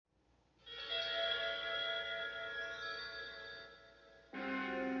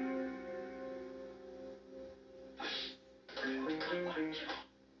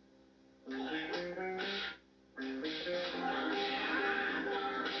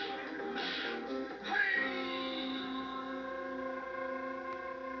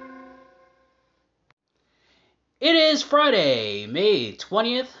is Friday, May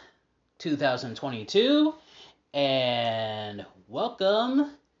 20th, 2022, and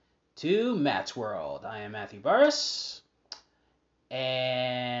welcome to Matt's World. I am Matthew Burris,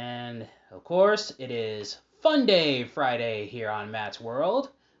 and of course, it is Funday Friday here on Matt's World,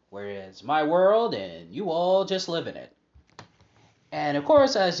 where it's my world and you all just live in it. And of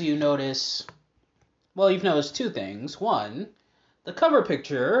course, as you notice, well, you've noticed two things. One, the cover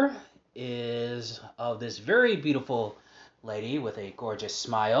picture is of this very beautiful lady with a gorgeous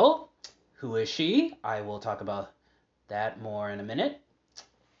smile. Who is she? I will talk about that more in a minute.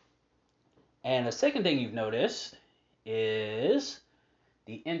 And the second thing you've noticed is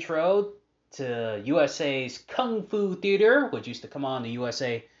the intro to USA's Kung Fu Theater, which used to come on the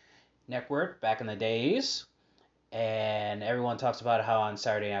USA Network back in the days. And everyone talks about how on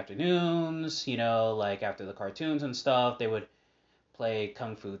Saturday afternoons, like after the cartoons and stuff, they would play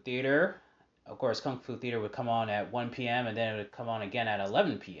Kung Fu Theater. Of course, Kung Fu Theater would come on at 1 p.m. and then it would come on again at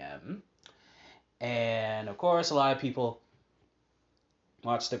 11 p.m. And of course, a lot of people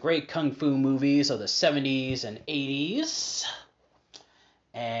watch the great Kung Fu movies of the 70s and 80s.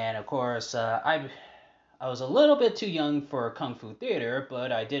 And of course, I was a little bit too young for Kung Fu Theater,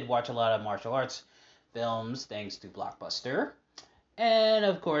 but I did watch a lot of martial arts films thanks to Blockbuster. And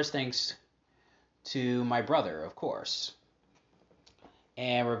of course, thanks to my brother, of course.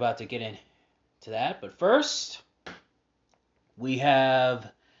 And we're about to get into that. But first, we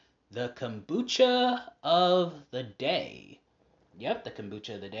have the kombucha of the day. Yep, the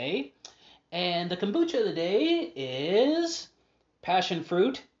kombucha of the day. And the kombucha of the day is Passion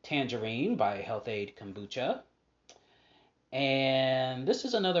Fruit Tangerine by Health Aid Kombucha. And this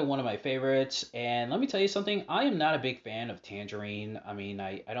is another one of my favorites. And let me tell you something. I am not a big fan of tangerine. I mean,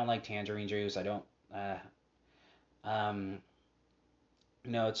 I don't like tangerine juice. I don't...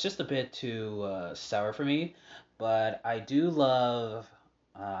 No, it's just a bit too sour for me, but I do love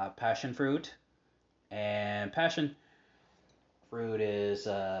passion fruit, and passion fruit is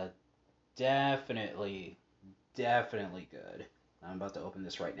definitely good. I'm about to open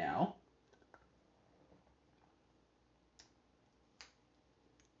this right now.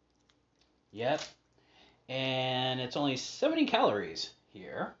 Yep, and it's only 70 calories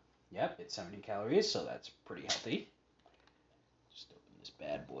here. Yep, it's 70 calories, so that's pretty healthy. Just open this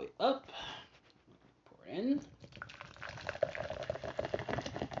bad boy up. Pour in.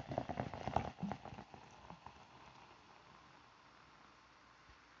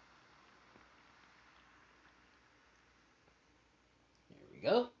 Here we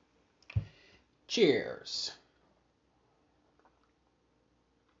go. Cheers.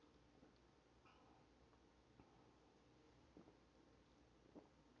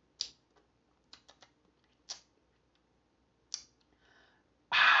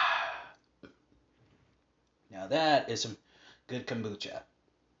 Now that is some good kombucha.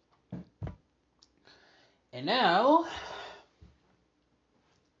 And now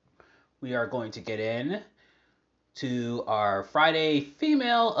we are going to get in to our Friday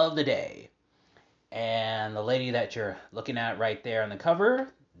female of the day. And the lady that you're looking at right there on the cover,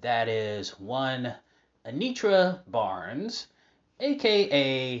 that is one Anitra Barnes,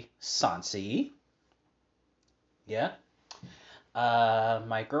 aka Sonsy. Yeah.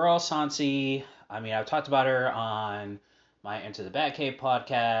 My girl Sonsy, I mean, I've talked about her on my Into the Batcave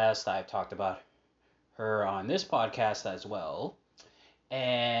podcast. I've talked about her on this podcast as well.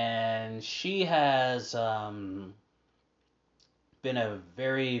 And she has been a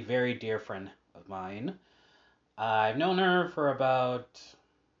very, very dear friend of mine. I've known her for about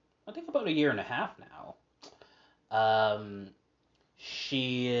a year and a half now.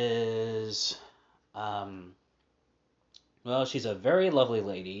 She is, she's a very lovely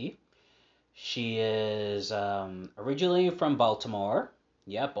lady. She is originally from Baltimore.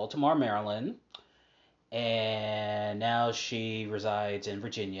 Yeah, Baltimore, Maryland. And now she resides in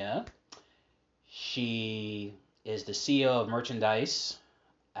Virginia. She is the CEO of merchandise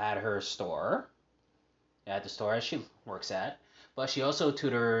at her store, at the store she works at. But she also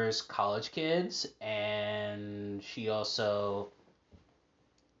tutors college kids, and she also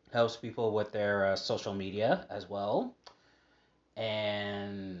helps people with their social media as well.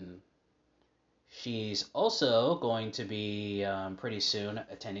 And she's also going to be pretty soon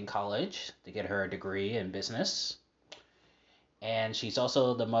attending college to get her degree in business. And she's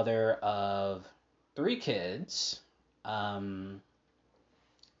also the mother of 3 kids. One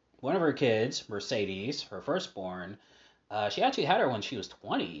of her kids, Mercedes, her firstborn, she actually had her when she was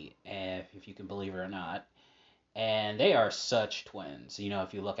 20, if you can believe it or not. And they are such twins,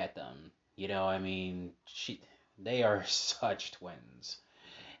 if you look at them. I mean, they are such twins.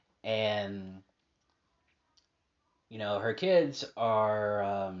 And her kids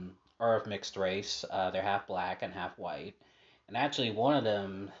are of mixed race. They're half black and half white, and actually one of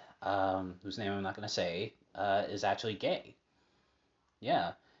them, whose name I'm not gonna say, is actually gay.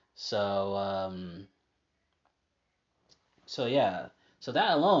 Yeah. So so yeah. So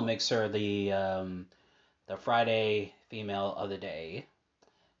that alone makes her the Friday female of the day.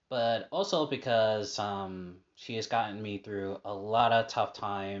 But also because she has gotten me through a lot of tough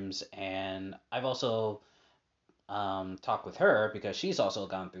times, and I've also talked with her because she's also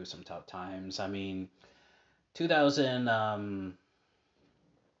gone through some tough times. I mean, 2000,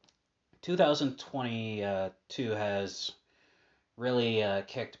 2022 has really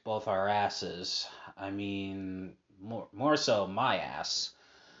kicked both our asses. I mean, more so my ass.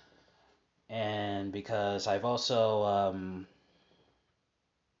 And because I've also,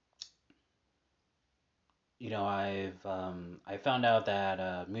 I found out that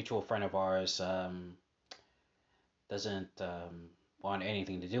a mutual friend of ours doesn't want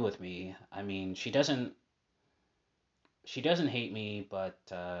anything to do with me. I mean, she doesn't hate me, but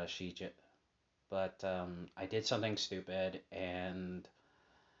I did something stupid, and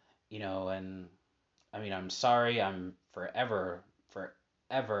and I mean, I'm sorry. I'm forever,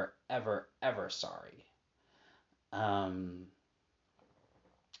 ever sorry. Um,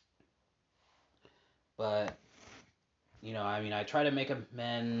 but I mean, I try to make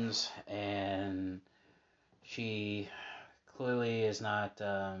amends, and she clearly is not.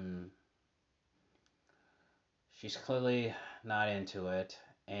 She's clearly not into it,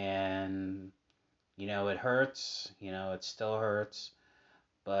 and it hurts. It still hurts,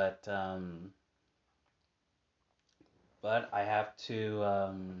 but I have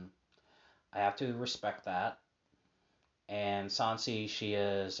to respect that. And Sonsy, she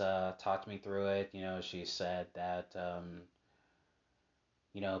has talked me through it. She said that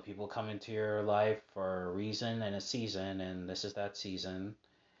people come into your life for a reason and a season, and this is that season.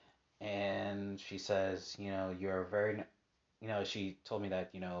 And she says, you're very, she told me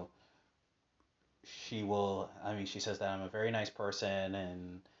that, she will. I mean, she says that I'm a very nice person,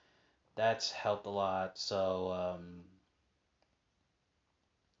 and that's helped a lot. So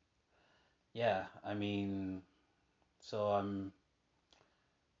yeah, I mean, so I'm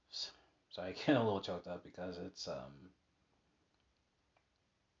sorry, I get a little choked up because it's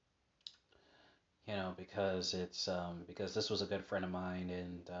because this was a good friend of mine,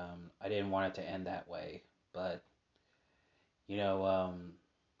 and I didn't want it to end that way. But you know,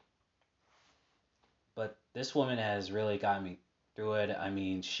 this woman has really gotten me through it. I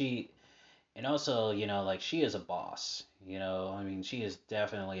mean, and also, like she is a boss. I mean, she is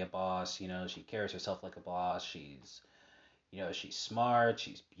definitely a boss. She carries herself like a boss. She's smart.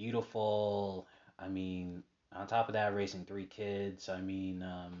 She's beautiful. I mean, on top of that, raising three kids. I mean,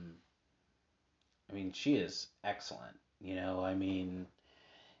 she is excellent. I mean,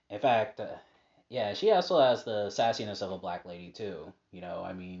 in fact, yeah, she also has the sassiness of a black lady too.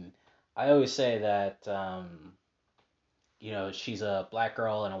 I mean, I always say that she's a black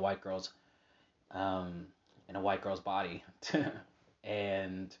girl um, in a white girl's body,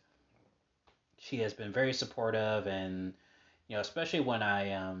 and she has been very supportive, and especially when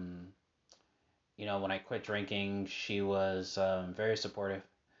I quit drinking, she was very supportive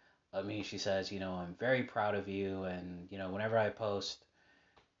of me. She says, I'm very proud of you, and whenever I post,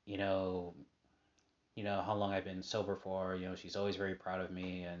 you know, how long I've been sober for. She's always very proud of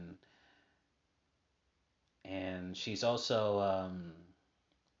me, and she's also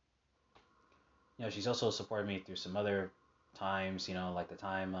supported me through some other times. Like the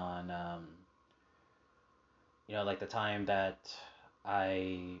time like the time that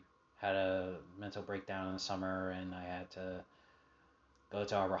I had a mental breakdown in the summer, and I had to go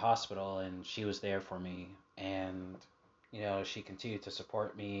to Arbor Hospital, and she was there for me, and she continued to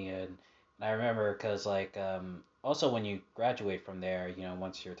support me, and I remember because also when you graduate from there,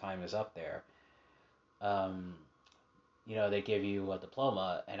 once your time is up there, um, they give you a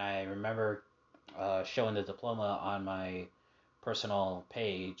diploma, and I remember showing the diploma on my personal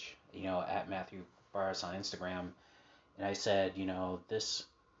page, at Matthew Barris on Instagram, and I said, this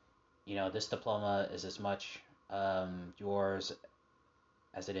diploma is as much yours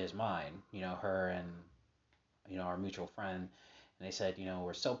as it is mine. Her and our mutual friend, and they said,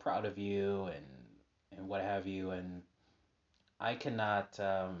 we're so proud of you, and what have you, and I cannot,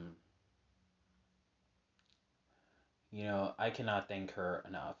 I cannot thank her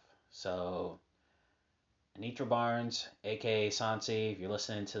enough. So Anitra Barnes, aka Sonsy, if you're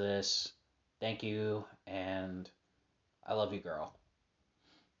listening to this, thank you, and I love you, girl.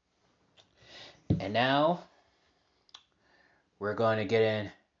 And now we're going to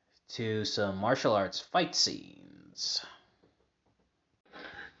get into some martial arts fight scenes. arts.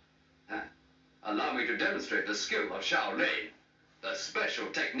 Allow me to demonstrate the skill of Shaolin, the special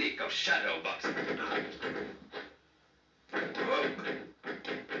technique of shadow boxing.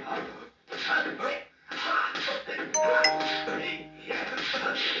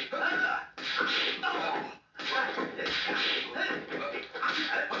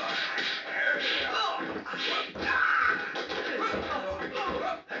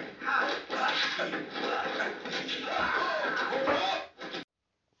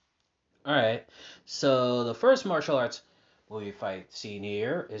 Alright, so the first martial arts movie fight scene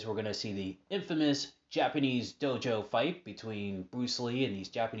here is we're going to see the infamous Japanese dojo fight between Bruce Lee and these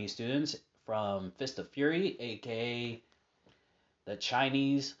Japanese students from Fist of Fury, aka the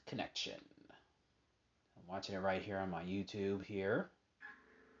Chinese Connection. I'm watching it right here on my YouTube here.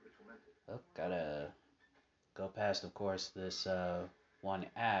 Oh, gotta go past, of course, this one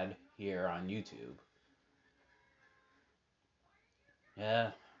ad here on YouTube.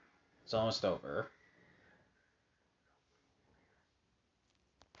 Yeah, it's almost over.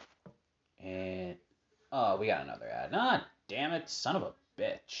 And, oh, we got another ad. Ah, damn it, son of a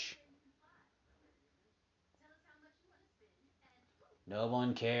bitch. No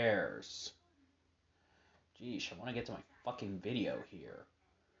one cares. Jeez, I want to get to my fucking video here.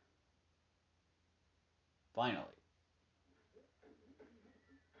 Finally.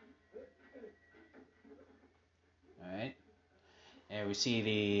 Alright. And we see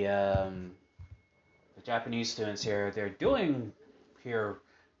the Japanese students here. They're doing here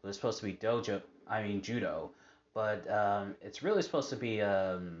what's supposed to be judo. But it's really supposed to be,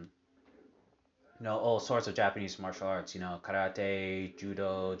 all sorts of Japanese martial arts. Karate,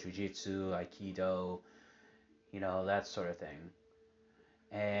 judo, jujitsu, aikido, that sort of thing.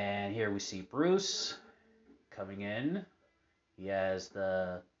 And here we see Bruce coming in. He has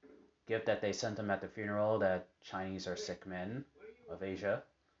the gift that they sent him at the funeral that Chinese are sick men of Asia.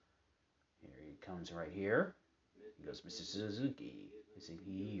 Here he comes right here. He goes, Mr. Suzuki. Is it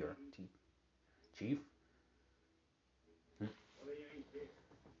he or Chief? And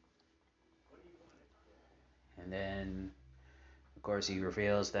then, of course, he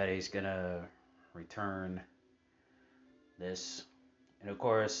reveals that he's going to return this. And, of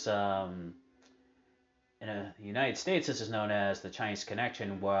course, in the United States, this is known as the Chinese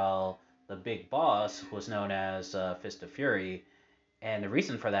Connection, while the big boss was known as Fist of Fury. And the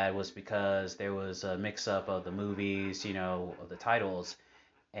reason for that was because there was a mix-up of the movies, of the titles.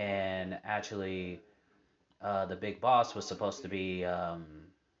 And actually, the big boss was supposed to be... and,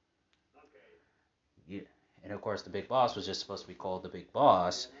 of course, the big boss was just supposed to be called the Big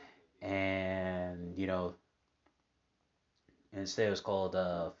Boss. And, instead it was called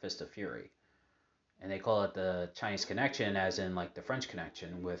Fist of Fury. And they call it the Chinese Connection, as in like the French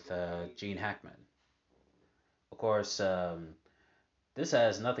Connection with Gene Hackman. Of course, this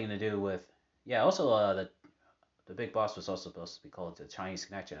has nothing to do with. Yeah, also the Big Boss was also supposed to be called the Chinese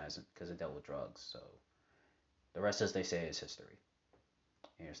Connection, as because it dealt with drugs. So the rest, as they say, is history.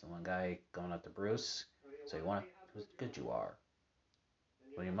 Here's the one guy going up to Bruce. So you want how good you are.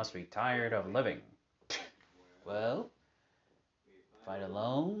 Well, you must be tired of living. Well, fight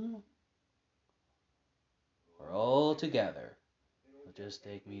alone or all together. It'll just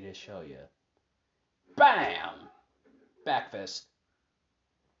take me to show you. Bam! Back fist.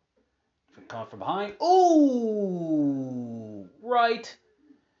 Coming from behind. Ooh! Right.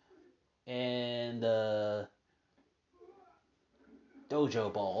 And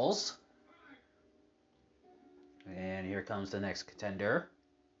dojo balls. And here comes the next contender.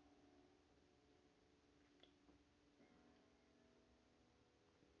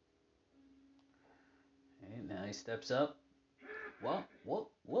 And now he steps up. Whoop,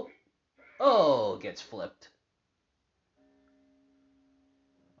 whoop, whoop. Oh, gets flipped.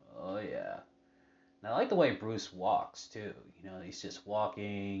 Oh, yeah. And I like the way Bruce walks, too. He's just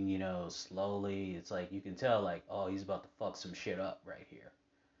walking, slowly. It's like, you can tell, like, oh, he's about to fuck some shit up right here.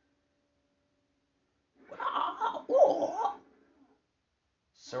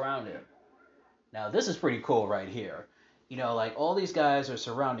 Surround him. Now, this is pretty cool right here. Like, all these guys are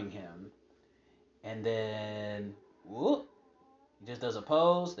surrounding him. And then, whoop, he just does a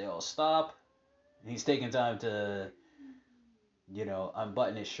pose. They all stop. And he's taking time to,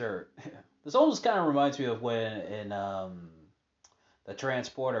 unbutton his shirt. This almost kind of reminds me of when in the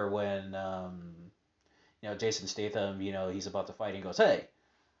Transporter, when, Jason Statham, he's about to fight. He goes, hey,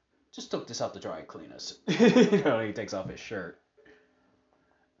 just took this out the dry cleaners. He takes off his shirt.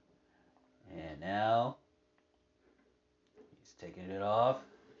 And now he's taking it off.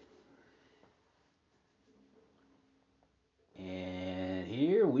 And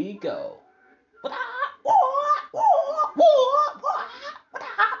here we go.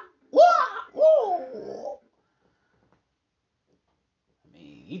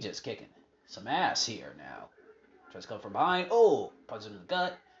 he just kicking some ass here now. Tries to come from behind. Oh, punch him in the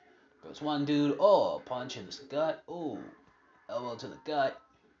gut. Goes one dude. Oh, punch in the gut. Oh, elbow to the gut.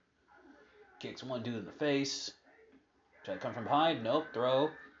 Kicks one dude in the face. Try to come from behind. Nope. Throw.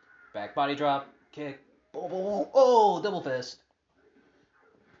 Back body drop. Kick. Boom, boom, boom. Oh, double fist.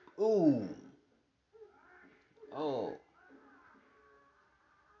 Ooh. Oh.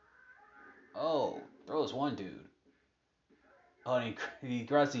 Oh. Throws one dude. Oh, and he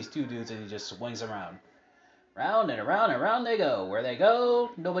grabs these two dudes and he just swings them around. Round and around and around they go. Where they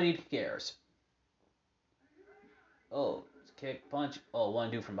go, nobody cares. Oh, kick, punch. Oh, one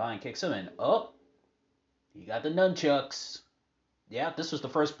dude from behind kicks him in. Oh, he got the nunchucks. Yeah, this was the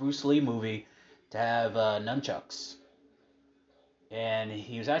first Bruce Lee movie to have nunchucks. And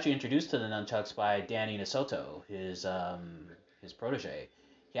he was actually introduced to the nunchucks by Danny Nasoto, his protege.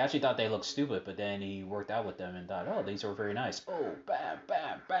 He actually thought they looked stupid, but then he worked out with them and thought, oh, these are very nice. Oh, bam,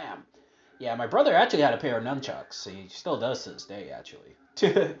 bam, bam. Yeah, my brother actually had a pair of nunchucks. He still does to this day, actually.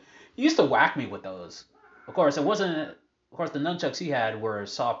 He used to whack me with those. Of course, it wasn't. Of course, the nunchucks he had were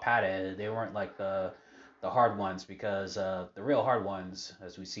soft padded. They weren't like the hard ones because the real hard ones,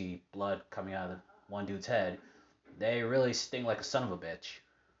 as we see blood coming out of one dude's head, they really sting like a son of a bitch.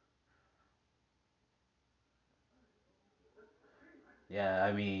 Yeah,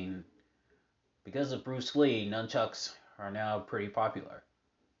 I mean, because of Bruce Lee, nunchucks are now pretty popular.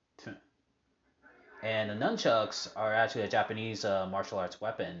 And the nunchucks are actually a Japanese martial arts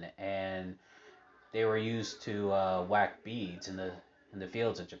weapon, and they were used to whack beads in the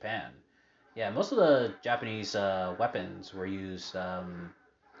fields of Japan. Yeah, most of the Japanese weapons were used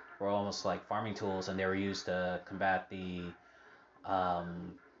were almost like farming tools, and they were used to combat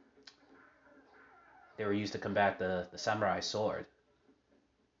um, the samurai sword.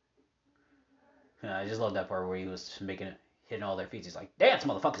 I just love that part where he was making it, hitting all their feet. He's like, "Dance,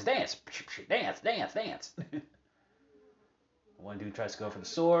 motherfuckers, dance, dance, dance, dance." One dude tries to go for the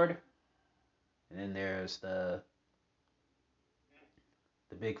sword, and then there's the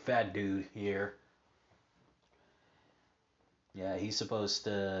big fat dude here. Yeah, he's supposed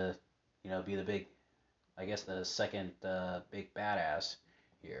to, be the big, I guess the second big badass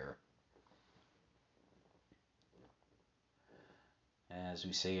here. As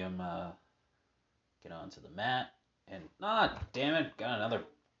we see him get onto the mat, and damn it, got another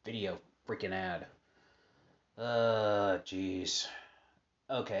video freaking ad. Jeez.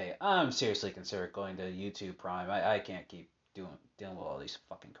 Okay, I'm seriously considering going to YouTube Prime. I can't keep dealing with all these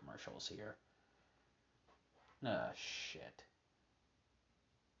fucking commercials here. Ah, shit.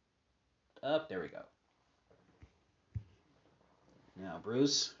 Up, there we go. Now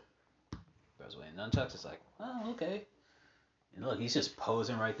Bruce throws away nunchucks. It's like, oh, okay. And look, he's just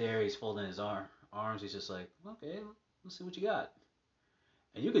posing right there. He's folding his arms. He's just like, okay, let's see what you got.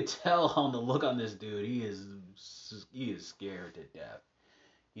 And you could tell on the look on this dude, he is scared to death.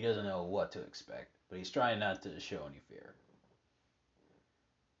 He doesn't know what to expect, but he's trying not to show any fear.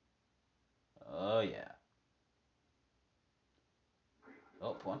 Oh yeah.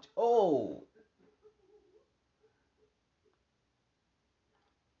 Oh, punch. Oh.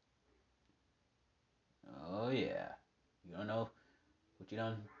 Oh yeah. You don't know what you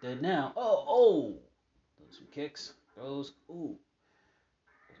done did now. Oh. Those some kicks. Throws. Ooh.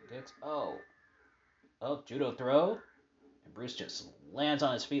 Those some kicks. Oh. Oh, judo throw. And Bruce just lands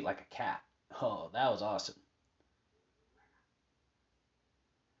on his feet like a cat. Oh, that was awesome.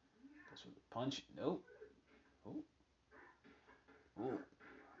 Goes for the punch. Nope. Ooh. Ooh.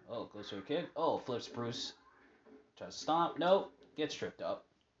 Oh, goes for a kick. Oh, flips Bruce. Tries to stomp. Nope. Gets tripped up.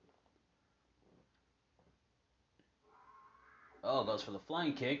 Oh, goes for the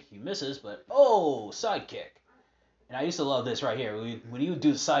flying kick. He misses, but oh, side kick. And I used to love this right here. When you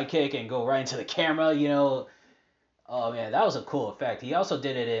do the side kick and go right into the camera, oh man, that was a cool effect. He also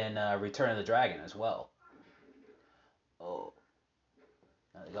did it in Return of the Dragon as well. Oh,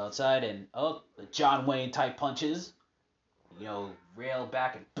 now they go outside and oh, the John Wayne type punches. Rail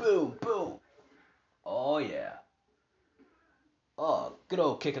back and boom, boom. Oh yeah. Oh, good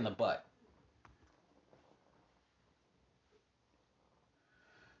old kick in the butt.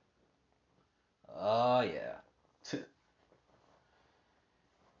 Oh yeah.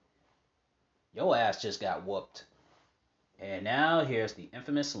 Yo ass just got whooped. And now here's the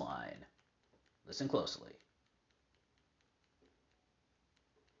infamous line. Listen closely.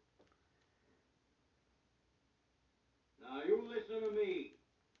 Now you listen to me.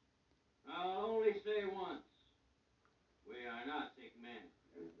 I'll only say once. We are not sick men.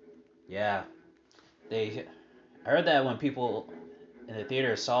 Yeah. I heard that when people in the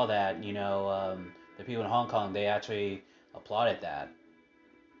theater saw that, the people in Hong Kong, they actually applauded that.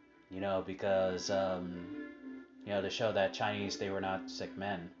 because to show that Chinese, they were not sick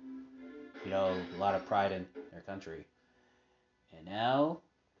men. A lot of pride in their country. And now,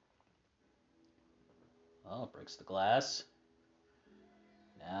 well, breaks the glass.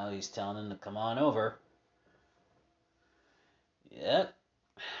 Now he's telling them to come on over. Yep.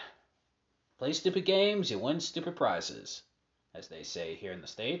 Play stupid games, you win stupid prizes, as they say here in the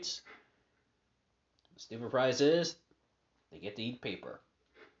States. The stupid prize is they get to eat paper.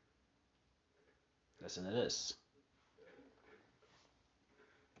 Listen to this.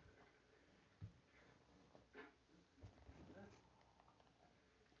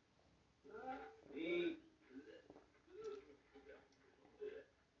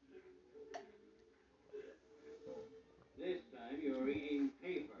 This time you're eating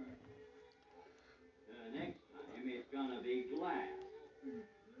paper. Next time it's gonna be glass.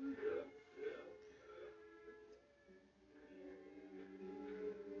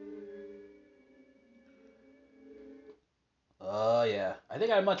 Oh, yeah. I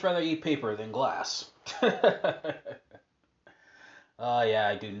think I'd much rather eat paper than glass. Oh, yeah,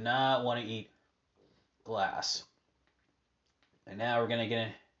 I do not want to eat glass. And now we're going to get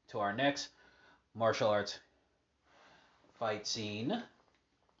into our next martial arts fight scene.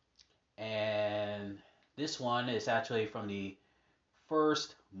 And this one is actually from the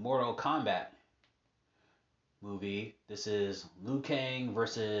first Mortal Kombat movie. This is Liu Kang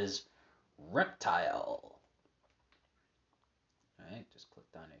versus Reptile. Alright, just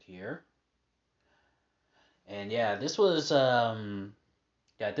clicked on it here. And yeah, this was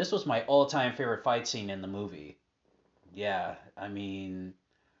my all-time favorite fight scene in the movie. Yeah, I mean,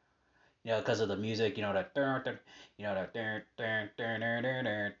 because of the music, that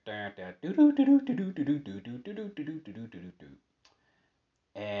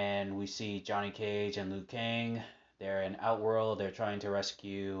and we see Johnny Cage and Liu Kang. They're in Outworld. They're trying to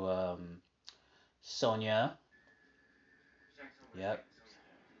rescue Sonya. Yep.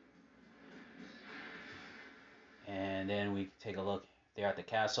 And then we take a look. They're at the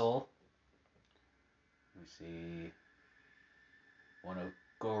castle. We see one of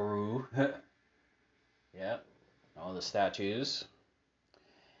Guru. Yep. All the statues.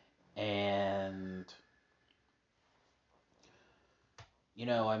 And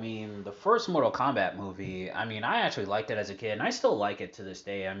I mean, the first Mortal Kombat movie, I mean, I actually liked it as a kid, and I still like it to this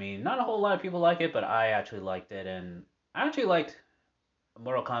day. I mean, not a whole lot of people like it, but I actually liked it, and I actually liked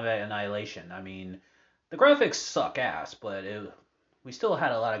Mortal Kombat Annihilation. I mean, the graphics suck ass, but we still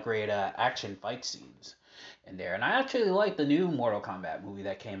had a lot of great action fight scenes in there. And I actually like the new Mortal Kombat movie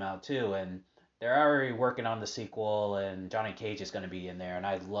that came out too, and they're already working on the sequel, and Johnny Cage is going to be in there, and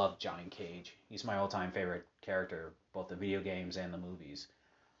I love Johnny Cage. He's my all-time favorite character, both the video games and the movies.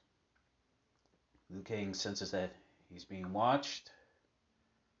 Liu Kang senses that he's being watched.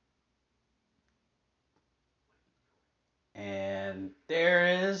 And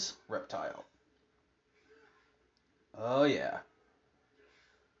there is Reptile. Oh, yeah.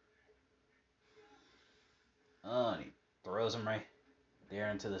 Oh, and he throws him right there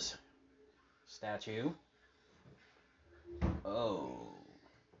into this statue. Oh.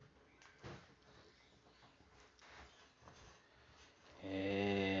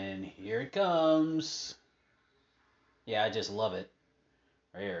 And here it comes. Yeah, I just love it.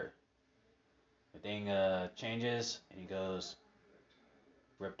 Right here. The thing changes, and he goes,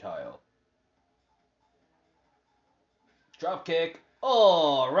 Reptile. Drop kick.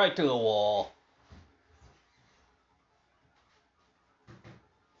 Oh, right to the wall.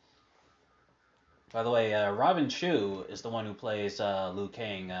 By the way, Robin Shu is the one who plays Liu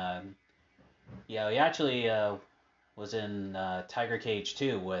Kang. Yeah, he actually was in Tiger Cage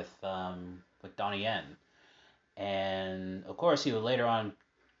 2 with Donnie Yen. And of course, he would later on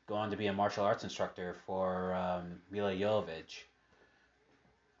go on to be a martial arts instructor for Mila Jovovich.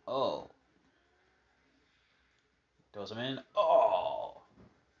 Oh. Throws him in. Oh.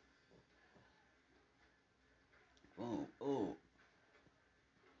 Ooh, ooh.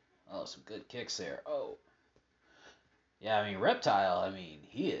 Oh, some good kicks there. Oh. Yeah, I mean, Reptile, I mean,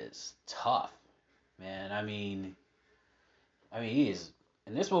 he is tough, man. He is.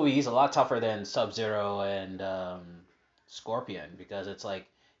 In this movie, he's a lot tougher than Sub-Zero and Scorpion because it's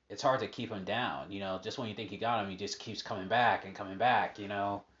hard to keep him down. Just when you think you got him, he just keeps coming back and coming back.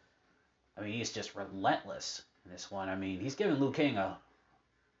 I mean, he's just relentless in this one. I mean, he's giving Liu Kang a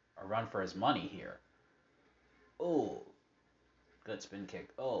run for his money here. Oh, good spin kick.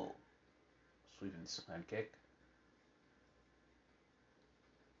 Oh, sweeping spin kick.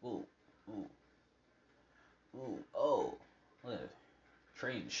 Ooh, ooh, ooh, oh. Look at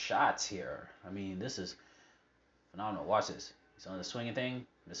trading shots here. I mean, this is phenomenal. Watch this. He's on the swinging thing.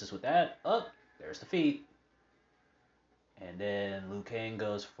 Misses with that. Up. There's the feet. And then Liu Kang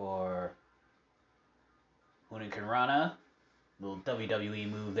goes for Hurricane Rana. Little WWE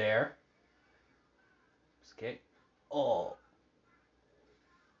move there. Just kick. Oh.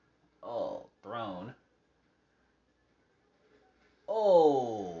 Oh. Thrown.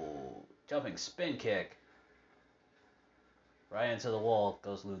 Oh. Jumping spin kick. Right into the wall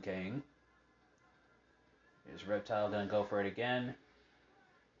goes Liu Kang. Here's Reptile gonna go for it again.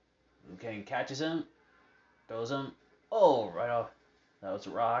 Liu Kang catches him. Throws him. Oh, right off. That was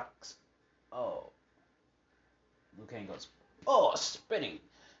rocks. Oh. Liu Kang goes. Oh, spinning.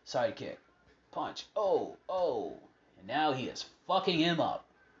 Side kick. Punch. Oh, oh. And now he is fucking him up.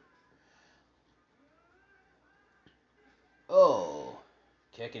 Oh.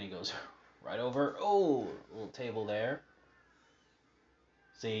 Kick and he goes right over. Oh, little table there.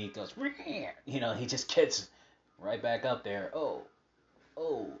 See, he goes. You know, he just gets right back up there. Oh.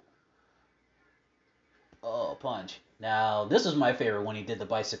 Oh. Oh, punch. Now, this is my favorite when he did the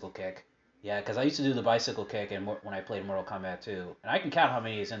bicycle kick. Yeah, because I used to do the bicycle kick when I played Mortal Kombat 2. And I can count how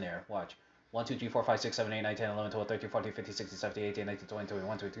many is in there. Watch. 1, 2, 3, 4, 5, 6, 7, 8, 9, 10, 11, 12, 13, 14, 15, 16, 17, 18, 19, 20,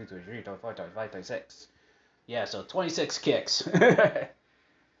 21, 22, 23, 24, 25, 26. Yeah, so 26 kicks.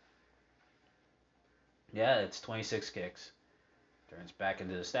 Yeah, it's 26 kicks. Turns back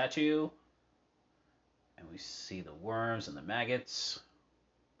into the statue. And we see the worms and the maggots.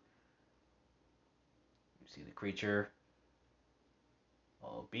 You see the creature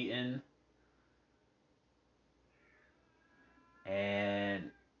all beaten.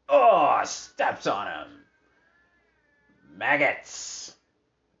 And oh, steps on him. Maggots.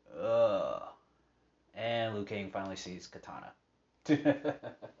 Ugh. And Liu Kang finally sees Katana.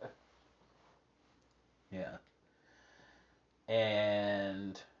 Yeah.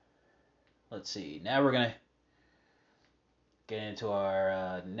 And let's see. Now we're gonna get into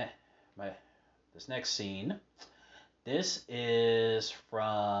our this next scene. This is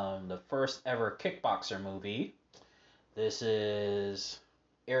from the first ever Kickboxer movie. This is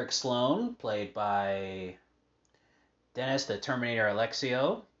Eric Sloan, played by Dennis the Terminator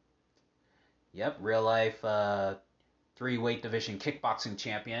Alexio. Yep, real life 3-weight division kickboxing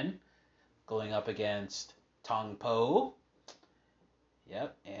champion, going up against Tong Po.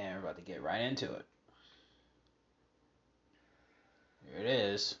 Yep, and we're about to get right into it. Here it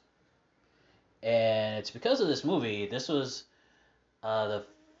is. And it's because of this movie. This was the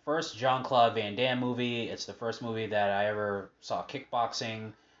first Jean-Claude Van Damme movie. It's the first movie that I ever saw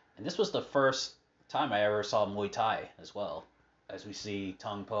kickboxing. And this was the first time I ever saw Muay Thai as well. As we see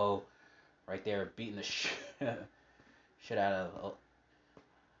Tong Po right there beating the shit out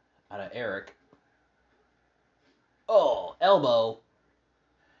of Eric. Oh, elbow.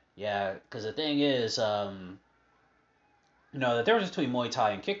 Yeah, because the thing is, the difference between Muay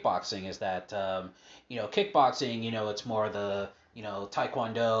Thai and kickboxing is that, kickboxing, it's more the,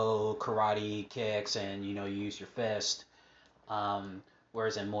 taekwondo, karate kicks, and, you use your fist.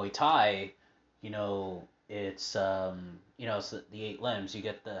 Whereas in Muay Thai, it's, it's the 8 limbs. You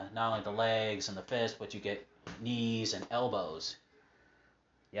get not only the legs and the fist, but you get knees and elbows.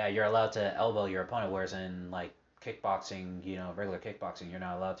 Yeah, you're allowed to elbow your opponent, whereas in, like, kickboxing, regular kickboxing, you're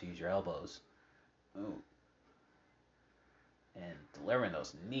not allowed to use your elbows. Ooh. And delivering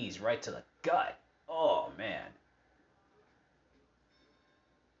those knees right to the gut. Oh, man.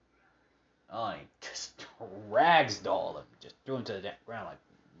 Oh, and he just ragdolled him. Just threw him to the ground like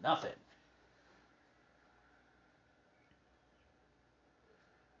nothing.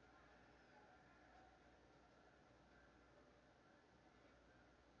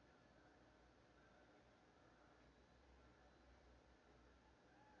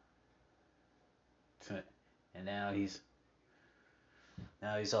 And now he's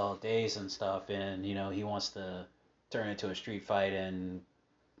all dazed and stuff, and he wants to turn it into a street fight. And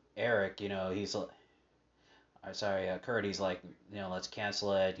Eric, he's Kurt, he's like, let's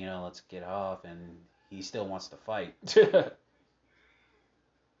cancel it, let's get off, and he still wants to fight. You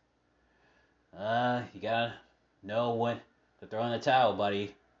gotta know when to throw in the towel,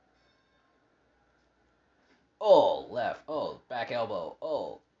 buddy. Oh, left. Oh, back elbow.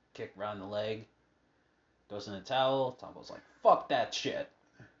 Oh, kick around the leg. Goes in the towel. Tombo's like, fuck that shit.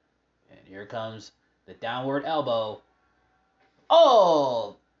 And here comes the downward elbow.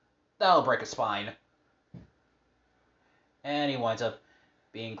 Oh, that'll break a spine. And he winds up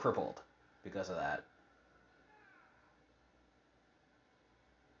being crippled because of that.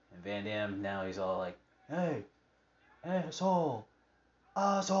 And Van Damme, now he's all like, hey, asshole,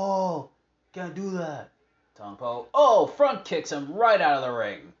 can't do that. Tong Po, front kicks him right out of the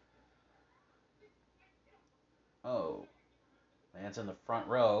ring. Oh. Lands in the front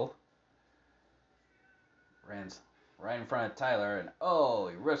row. Lands right in front of Tyler, and oh,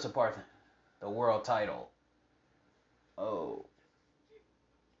 he rips apart the world title. Oh.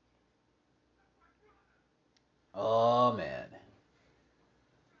 Oh, man.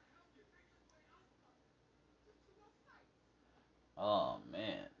 Oh,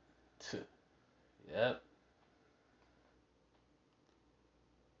 man. Yep.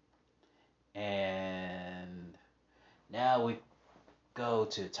 And now we go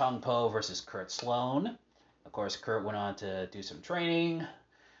to Tong Po versus Kurt Sloan. Of course, Kurt went on to do some training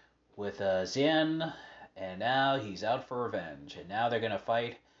with Xian, and now he's out for revenge. And now they're going to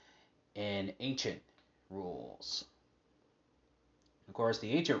fight in ancient rules. Of course,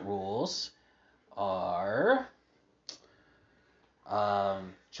 the ancient rules are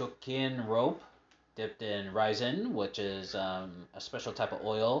Chokin rope dipped in resin, which is a special type of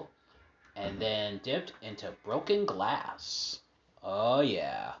oil, and then dipped into broken glass. Oh,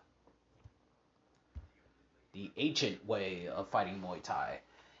 yeah. The ancient way of fighting Muay Thai.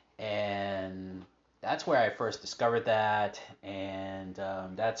 And that's where I first discovered that, and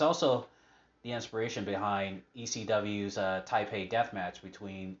that's also the inspiration behind ECW's Taipei deathmatch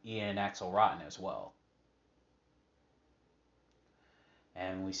between Ian and Axel Rotten as well.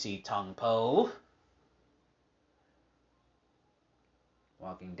 And we see Tong Po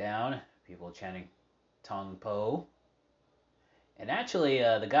walking down, people chanting Tong Po. And actually,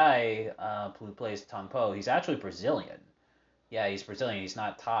 the guy who plays Tong Po, he's actually Brazilian. Yeah, he's Brazilian, he's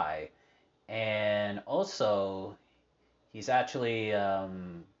not Thai. And also, he's actually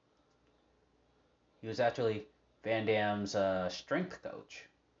he was actually Van Damme's strength coach.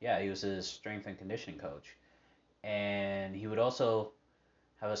 Yeah, he was his strength and conditioning coach. And he would also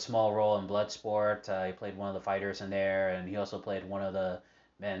have a small role in Bloodsport. He played one of the fighters in there, and he also played one of the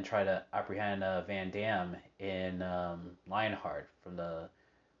men try to apprehend Van Damme in Lionheart from the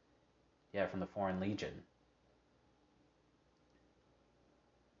Foreign Legion.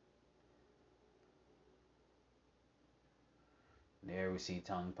 There we see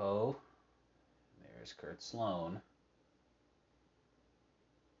Tong Po. There's Kurt Sloan.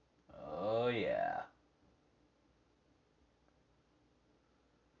 Oh yeah.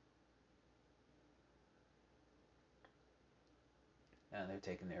 And they're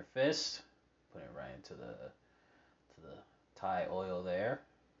taking their fists, putting it right into the Thai oil there.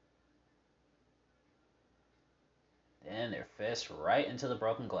 Then their fists right into the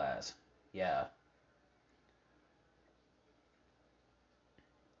broken glass. Yeah.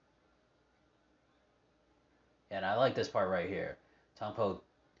 And I like this part right here. Tong Po,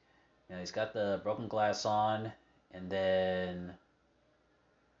 he's got the broken glass on, and then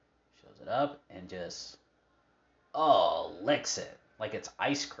shows it up and just, licks it like it's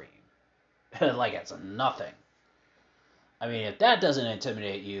ice cream. Like it's nothing. I mean, if that doesn't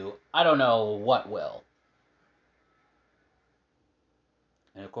intimidate you, I don't know what will.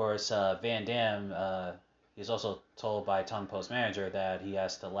 And of course, Van Damme, he's also told by Tong Po's manager that he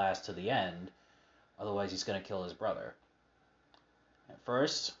has to last to the end, otherwise he's going to kill his brother. At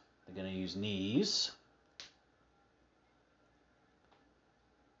first, they're going to use knees.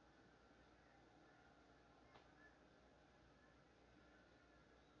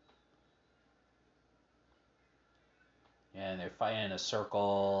 And they're fighting in a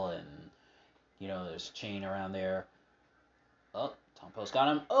circle, and, there's chain around there. Oh, Tong Po's got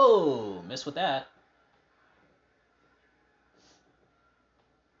him. Oh, missed with that.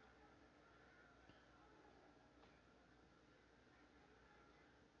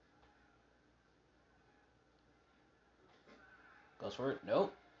 Goes for it.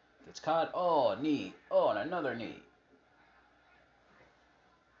 Nope. Gets caught. Oh, knee. Oh, and another knee.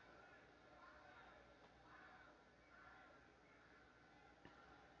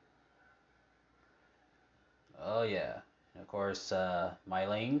 Oh, yeah. And of course, Mei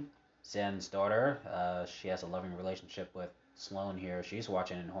Ling, Zen's daughter, she has a loving relationship with Sloan here. She's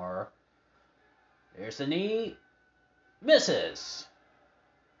watching in horror. There's the knee. Misses.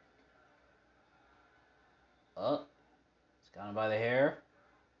 Oh, it's got him by the hair.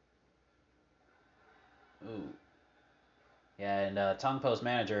 Ooh. Yeah, and Tong Po's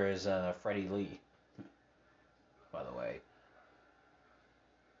manager is Freddie Lee, by the way.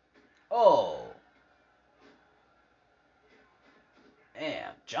 Oh.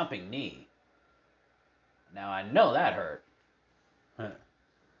 Damn, jumping knee. Now I know that hurt.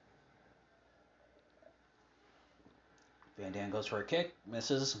 Van Damme goes for a kick,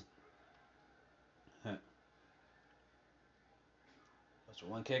 misses. Goes for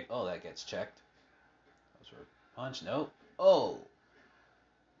one kick. Oh, that gets checked. Goes for a punch. Nope. Oh.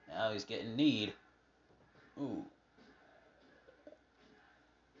 Now he's getting kneed. Ooh.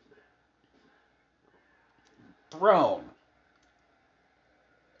 thrown.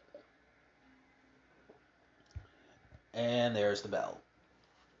 And there's the bell.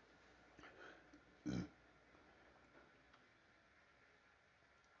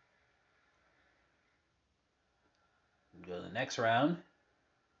 Go to the next round.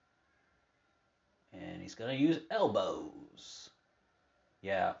 And he's going to use elbows.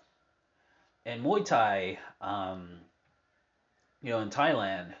 Yeah. And Muay Thai, in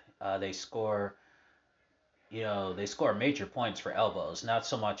Thailand, they score, they score major points for elbows, not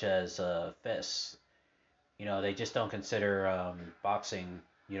so much as fists. They just don't consider boxing,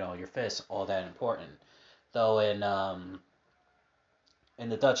 your fists all that important. Though in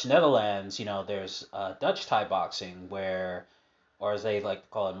the Dutch Netherlands, there's Dutch Thai boxing where, or as they like to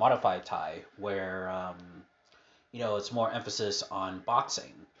call it, modified Thai, where it's more emphasis on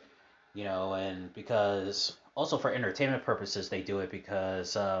boxing. And because also for entertainment purposes they do it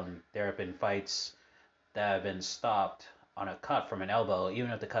because there have been fights that have been stopped on a cut from an elbow,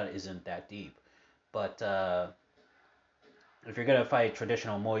 even if the cut isn't that deep. But if you're gonna fight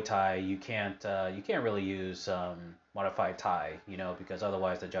traditional Muay Thai, you can't really use modified Thai, because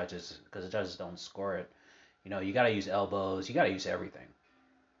otherwise the judges don't score it. You gotta use elbows, you gotta use everything.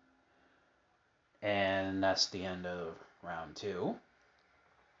 And that's the end of round 2.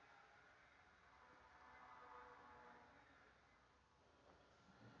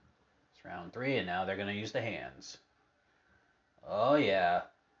 It's round 3, and now they're gonna use the hands. Oh yeah.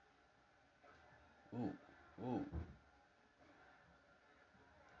 Ooh, ooh.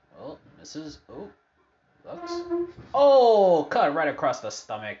 Oh, misses. Oh, looks. Oh, cut right across the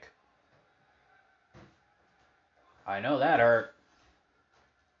stomach. I know that hurt.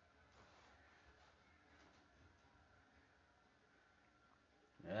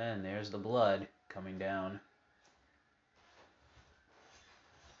 And there's the blood coming down.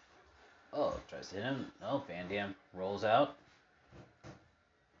 Oh, tries to hit him. Oh, Van Dam rolls out.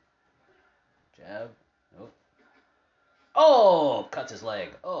 Jab. Nope. Oh, cuts his leg.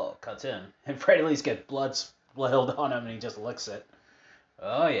 Oh, cuts him. And Fred at least gets blood spilled on him and he just licks it.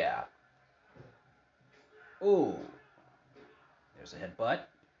 Oh, yeah. Ooh. There's a headbutt.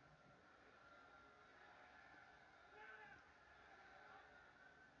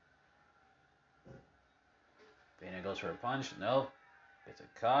 Van goes for a punch. Nope. Gets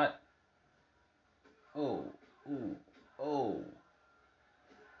a cut. Oh. Ooh. Oh.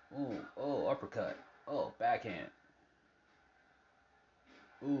 Ooh. Oh, uppercut. Oh, backhand.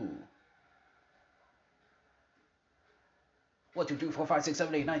 Ooh. 1, 2, 3, 4, 5, 6,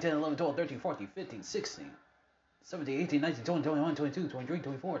 7, 8, 9, 10, 11, 12, 13, 14, 15, 16, 17, 18, 19, 20, 21, 22, 23,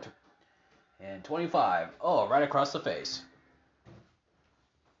 24, and 25. Oh, right across the face.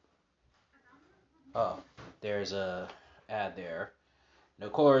 Oh, there's a ad there. And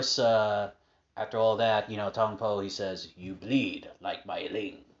of course, after all that, Tong Po, he says, "You bleed like my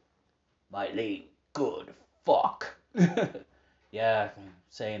Ling. My Ling, good fuck." Yeah,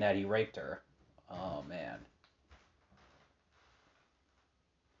 saying that he raped her. Oh, man.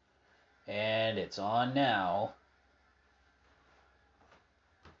 And it's on now.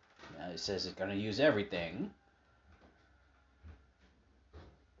 Now it says it's going to use everything.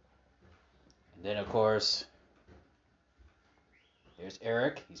 And then, of course, there's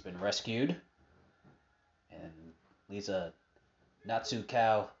Eric. He's been rescued. And leads a Natsu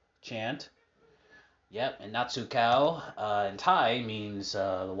Cow chant. Yep, and Natsu Cow in Thai means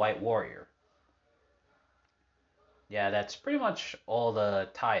the white warrior. Yeah, that's pretty much all the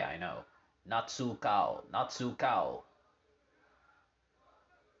Thai I know. Natsu Cow, Natsu Cow.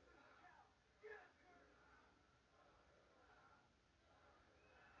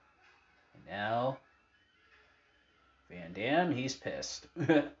 And now, Van Dam, he's pissed.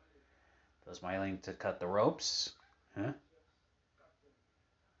 Does Myling to cut the ropes? Huh?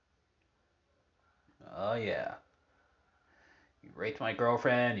 Oh, yeah. You raped my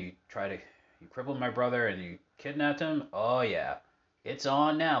girlfriend, you crippled my brother, and you kidnapped him? Oh, yeah. It's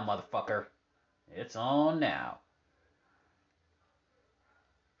on now, motherfucker. It's on now.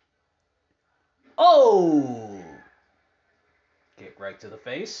 Oh! Kick right to the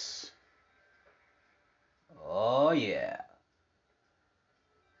face. Oh, yeah.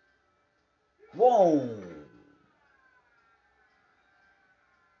 Whoa!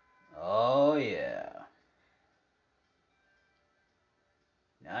 Oh, yeah.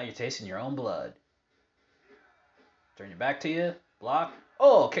 Now you're tasting your own blood. Turn your back to you. Block.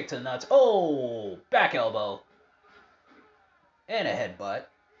 Oh, kick to the nuts. Oh, back elbow. And a headbutt.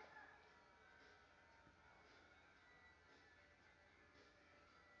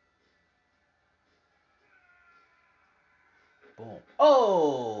 Boom.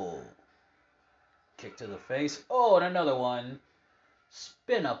 Oh! kick to the face. Oh, and another one.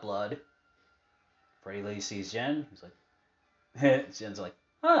 Spin up blood. Freddy Lee sees Jen. He's like, Jen's like,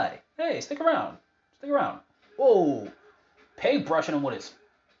 hi, hey, stick around. Stick around. Whoa. Peg brushing him with his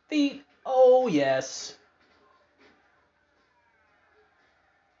feet. Oh, yes.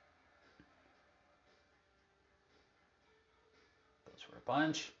 Goes for a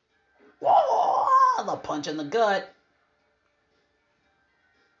punch. Whoa, the punch in the gut.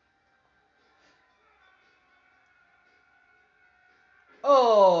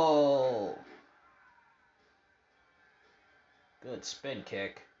 Oh. Good spin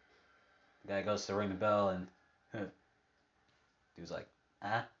kick. The guy goes to ring the bell and dude's like,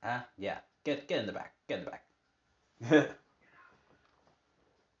 yeah. Get in the back. Get in the back. And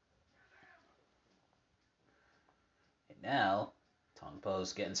now, Tong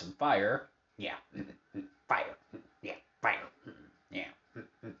Po's getting some fire. Yeah. Fire. Yeah. Fire. Yeah.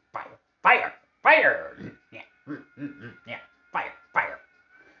 Fire. Fire. Fire. Yeah. Yeah. Fire. Fire.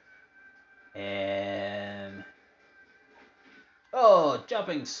 And oh,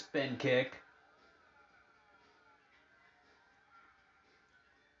 jumping spin kick.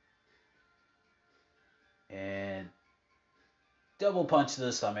 And double punch to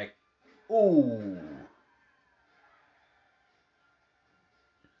the stomach. Ooh.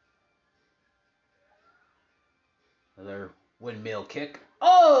 Another windmill kick.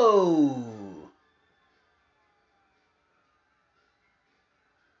 Oh!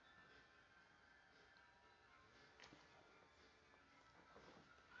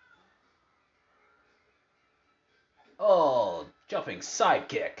 Oh, jumping side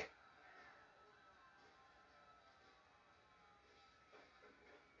kick.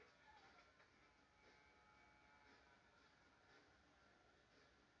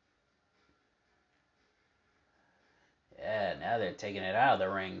 Yeah, now they're taking it out of the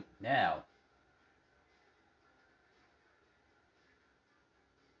ring. Now.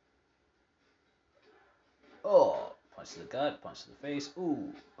 Oh, punch to the gut, punch to the face.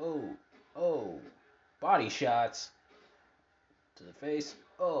 Ooh, oh, oh. Body shots to the face.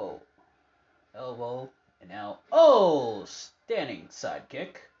 Oh, elbow. And now, oh, standing side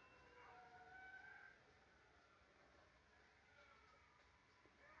kick.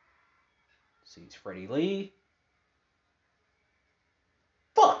 Sees Freddy Lee.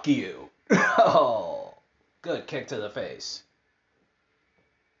 Fuck you. Oh, good kick to the face.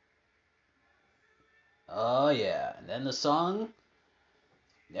 Oh, yeah. And then the song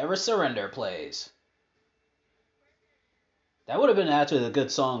Never Surrender plays. That would have been actually a good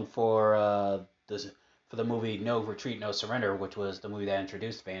song for the movie No Retreat, No Surrender, which was the movie that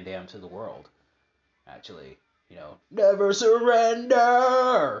introduced Van Damme to the world. Actually, Never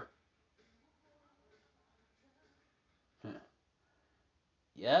Surrender!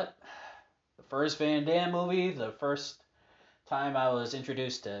 Yep. The first Van Damme movie, the first time I was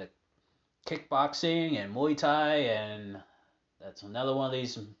introduced to kickboxing and Muay Thai, and that's another one of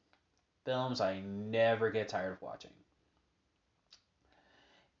these films I never get tired of watching.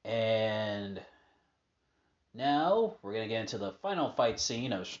 And now we're going to get into the final fight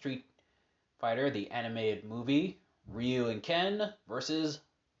scene of Street Fighter, the animated movie, Ryu and Ken versus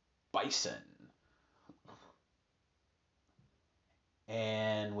Bison.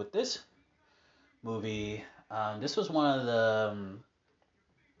 And with this movie, this was one of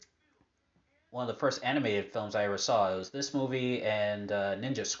the first animated films I ever saw. It was this movie and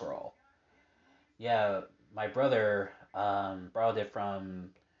Ninja Scroll. Yeah, my brother borrowed it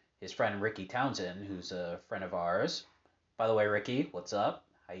from his friend Ricky Townsend, who's a friend of ours. By the way, Ricky, what's up?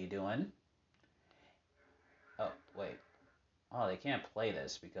 How you doing? Oh, wait. Oh, they can't play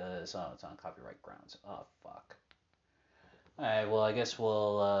this because it's on copyright grounds. Oh, fuck. Alright, well, I guess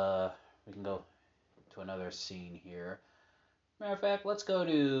we can go to another scene here. Matter of fact, let's go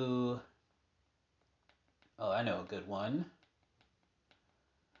to... Oh, I know a good one.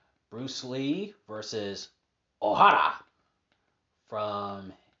 Bruce Lee versus Ohara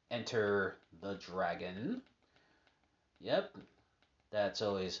from Enter the Dragon. Yep, that's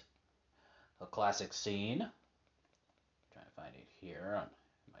always a classic scene. Trying to find it here on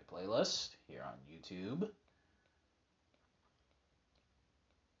my playlist, here on YouTube.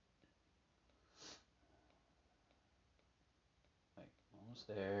 Almost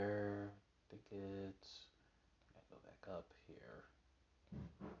there. I think it's... I go back up here.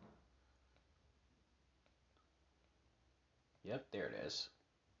 Yep, there it is.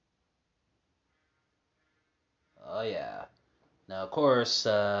 Oh yeah. Now of course,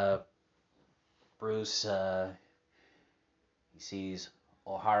 Bruce he sees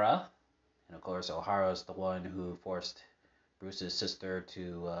Ohara, and of course Ohara's the one who forced Bruce's sister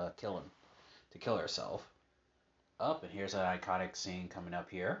to kill him. to kill herself. Up, and here's an iconic scene coming up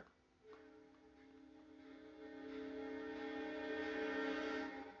here.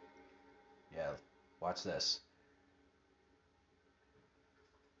 Yeah, watch this.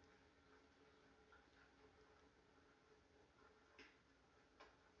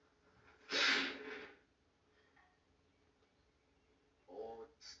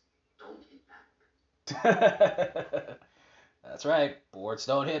 Boards don't hit back. That's right. Boards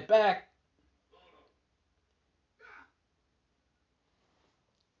don't hit back.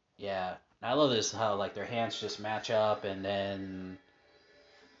 Yeah. And I love this how like their hands just match up and then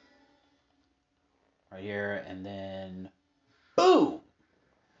right here and then boom.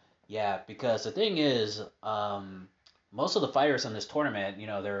 Yeah, because the thing is, most of the fighters in this tournament,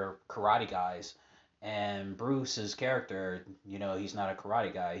 they're karate guys, and Bruce's character, he's not a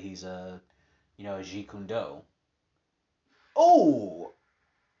karate guy. He's a Jeet Kune Do. Oh,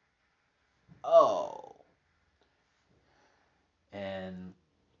 oh, and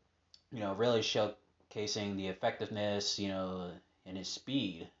really showcasing the effectiveness, and his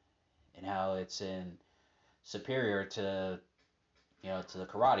speed, and how it's in superior to the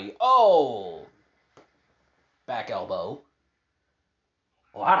karate. Oh, back elbow.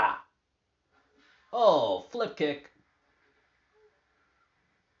 Ohara. Oh, flip kick.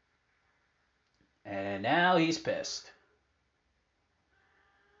 And now he's pissed.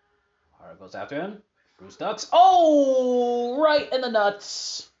 Hara goes after him. Bruce ducks. Oh, right in the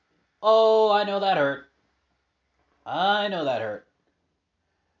nuts. Oh, I know that hurt. I know that hurt.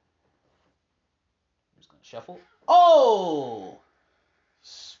 He's going to shuffle. Oh!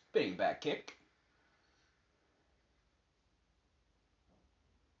 Spinning back kick.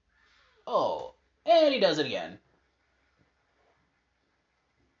 Oh, and he does it again.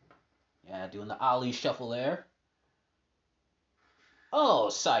 Yeah, doing the Ali shuffle there. Oh,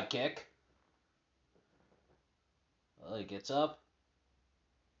 side kick. Well, he gets up.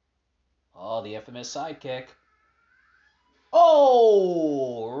 Oh, the infamous side kick.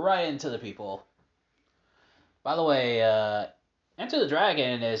 Oh, right into the people. By the way, Enter the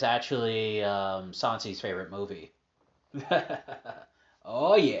Dragon is actually Sonsy's favorite movie.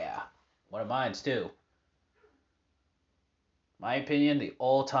 Oh, yeah. One of mine's, too. My opinion, the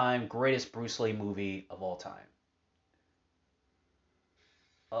all-time greatest Bruce Lee movie of all time.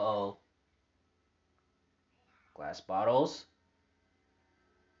 Uh-oh. Glass bottles.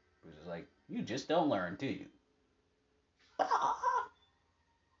 Bruce is like, you just don't learn, do you?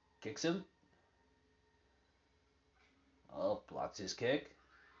 Kicks him. Oh, blocks his kick.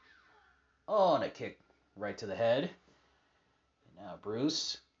 Oh, and a kick right to the head. And now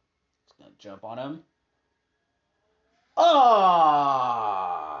Bruce is going to jump on him.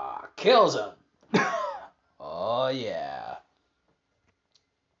 Ah! Kills him. Oh, yeah.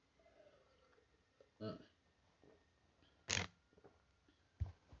 Mm.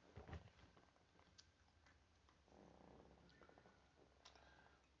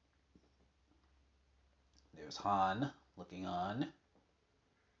 There's Han looking on.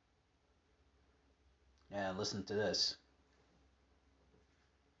 And listen to this.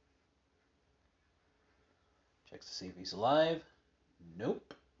 Checks to see if he's alive.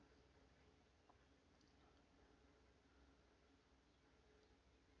 Nope.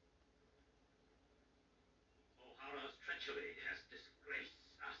 O'Hara's treachery has disgraced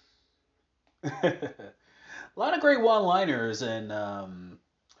us. A lot of great one-liners in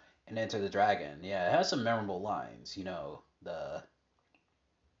Enter the Dragon. Yeah, it has some memorable lines. The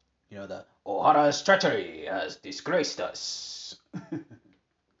Ohara's treachery has disgraced us.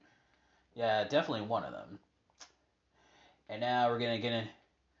 Yeah, definitely one of them. And now we're gonna get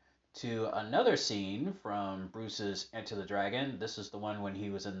into another scene from Bruce's Enter the Dragon. This is the one when he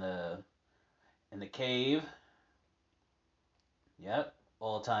was in the cave. Yep,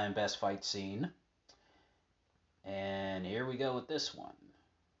 all-time best fight scene. And here we go with this one.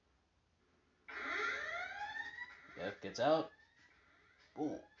 Yep, gets out.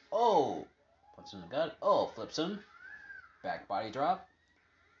 Boom. Oh! Punches him in the gut. Oh, flips him. Back body drop.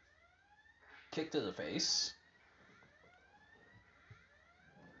 Kick to the face.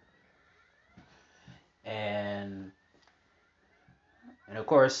 And of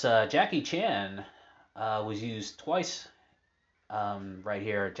course, Jackie Chan was used twice right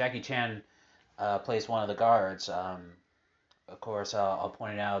here. Jackie Chan plays one of the guards. Of course, I'll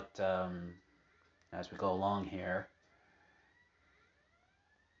point it out as we go along here.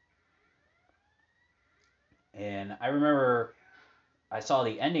 And I remember I saw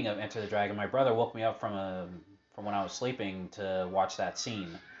the ending of Enter the Dragon. My brother woke me up from when I was sleeping to watch that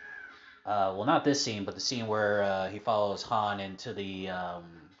scene. Well, not this scene, but the scene where he follows Han into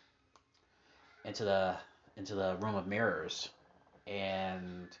into the room of mirrors,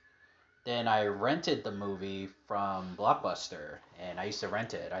 and then I rented the movie from Blockbuster, and I used to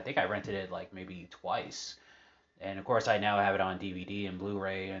rent it. I think I rented it like maybe twice, and of course I now have it on DVD and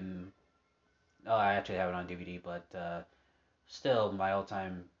Blu-ray, and oh, I actually have it on DVD, but still my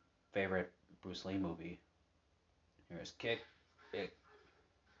all-time favorite Bruce Lee movie. Here's kick, kick,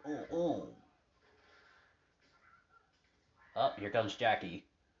 oh, oh. Oh, here comes Jackie.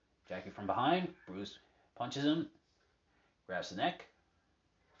 Jackie from behind. Bruce punches him, grabs the neck,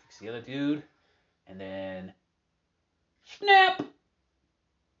 kicks the other dude, and then snap!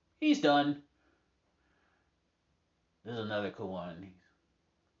 He's done. This is another cool one. He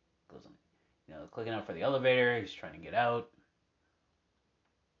goes, clicking up for the elevator. He's trying to get out.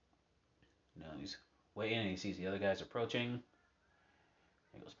 He's waiting, and he sees the other guys approaching.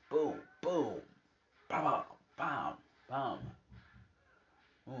 He goes boom, boom, bam, bam, bam.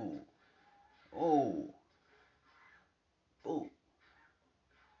 Ooh, oh, boom.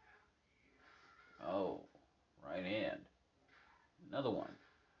 Oh, right hand. Another one.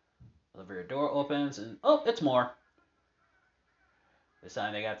 Elevator door opens, and oh, it's more. This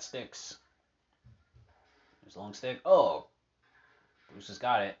time they got sticks. There's a long stick. Oh, Bruce has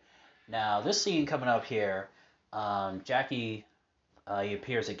got it. Now, this scene coming up here, Jackie, he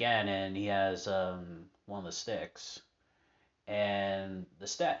appears again, and he has one of the sticks. And the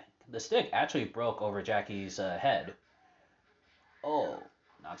stick actually broke over Jackie's head. Oh,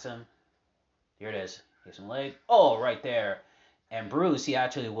 knocks him. Here it is. Hits him leg. Oh, right there. And Bruce, he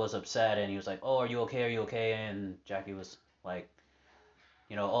actually was upset, and he was like, "Oh, are you okay? Are you okay?" And Jackie was like,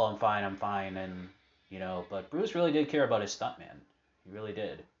 "Oh, I'm fine, I'm fine." And but Bruce really did care about his stuntman. He really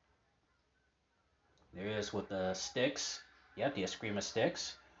did. There he is with the sticks. Yep, the Eskrima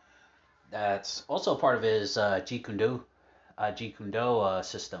sticks. That's also part of his Jeet Kune Do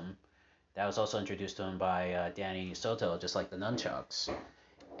system. That was also introduced to him by Danny Soto, just like the nunchucks.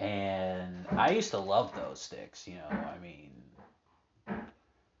 And I used to love those sticks.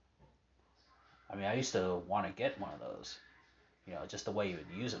 I used to want to get one of those. Just the way you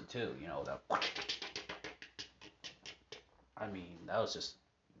would use them too. That was just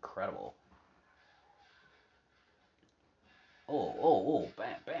incredible. Oh, oh, oh,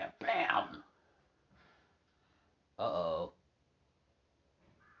 bam, bam, bam. Uh-oh.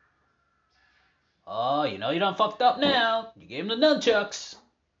 Oh, you done fucked up now. You gave him the nunchucks.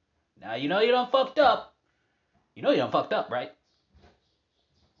 Now you done fucked up. You done fucked up, right?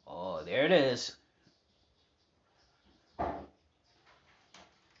 Oh, there it is.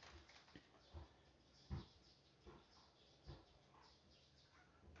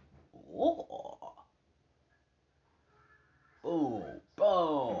 Oh. Boom,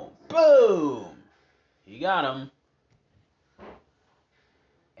 boom, boom. You got him.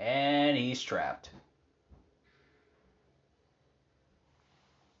 And he's trapped.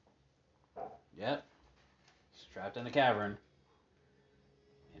 Yep. He's trapped in the cavern.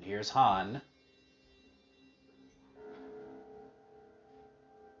 And here's Han.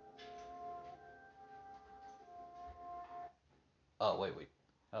 Oh, wait.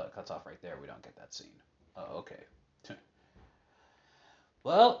 Oh, it cuts off right there. We don't get that scene. Oh, okay.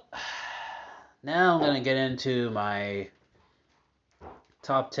 Well, now I'm going to get into my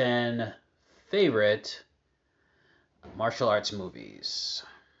top 10 favorite martial arts movies.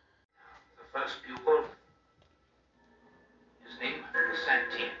 The first pupil, his name was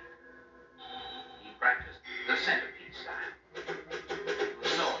Santini. He practiced the centipede style. He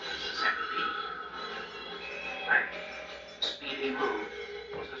was known as the centipede. Like, the speed he moved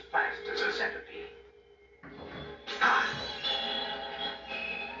was as fast as a centipede. Ha!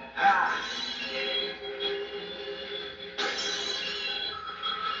 Ha!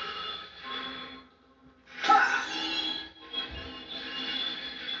 Ha!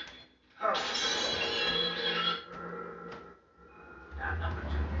 Oh. Now, number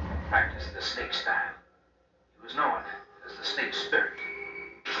two.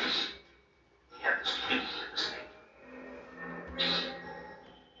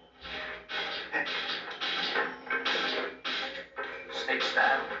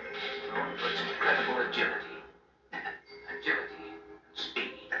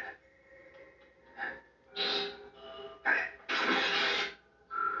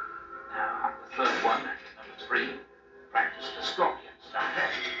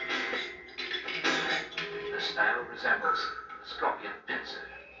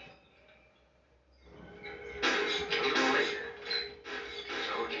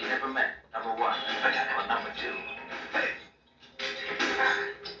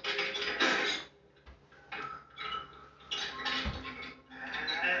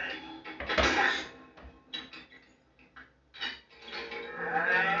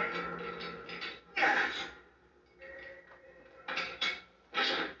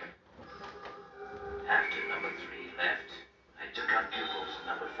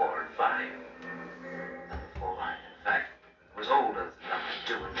 5. Number 4, in fact, was older than number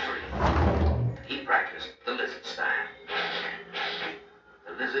 2 and 3. He practiced the lizard style.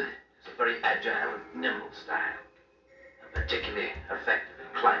 The lizard is a very agile and nimble style, and particularly effective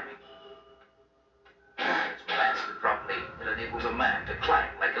in climbing. It's mastered properly, it enables a man to climb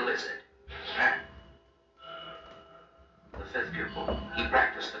like a lizard. The 5th pupil, he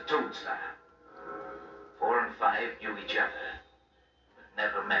practiced the toad style. 4 and 5 knew each other, but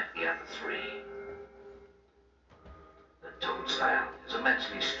never met the other 3. The toad style is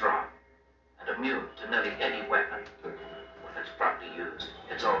immensely strong and immune to nearly any weapon. When it's properly used,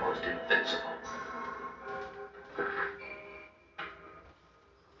 it's almost invincible.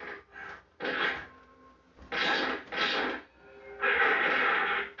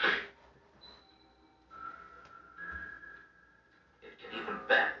 It can even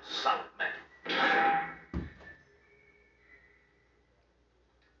bend solid metal.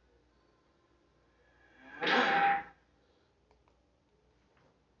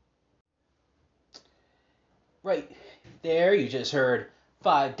 Right there, you just heard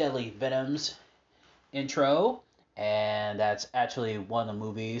Five Deadly Venoms intro, and that's actually one of the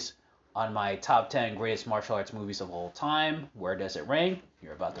movies on my top 10 greatest martial arts movies of all time. Where does it rank?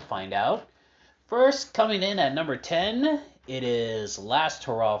 You're about to find out. First, coming in at number 10, it is Last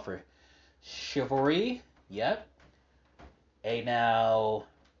Hurrah for Chivalry. Yep. A now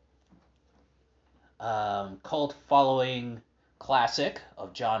cult following classic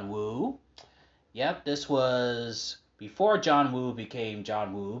of John Woo. Yep, this was before John Woo became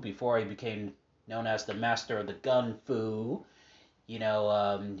John Woo, before he became known as the master of the gun fu. He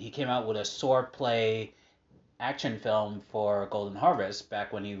came out with a swordplay action film for Golden Harvest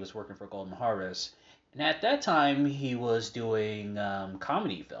back when he was working for Golden Harvest. And at that time, he was doing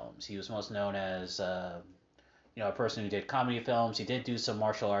comedy films. He was most known as a person who did comedy films. He did do some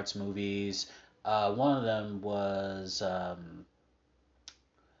martial arts movies. One of them was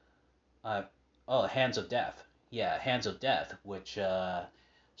Hands of Death. Yeah, Hands of Death, which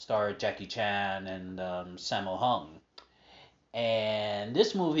starred Jackie Chan and Sammo Hung. And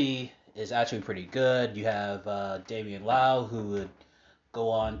this movie is actually pretty good. You have Damien Lau, who would go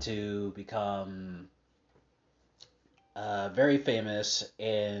on to become very famous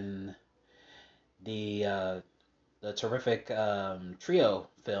in the terrific trio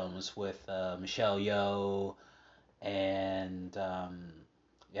films with Michelle Yeoh and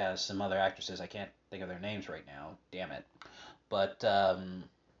some other actresses. I can't think of their names right now. Damn it. But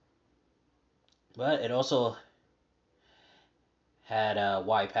it also had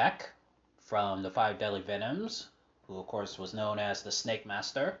Y Pac from the Five Deadly Venoms, who of course was known as the Snake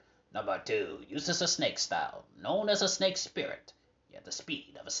Master. Number 2 uses a snake style, known as a snake spirit, yet the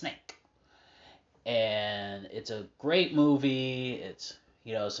speed of a snake. And it's a great movie. It's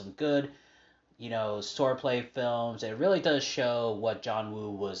some good swordplay films. It really does show what John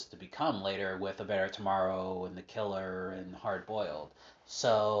Woo was to become later with A Better Tomorrow and The Killer and Hard Boiled.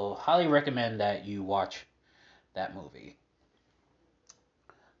 So highly recommend that you watch that movie.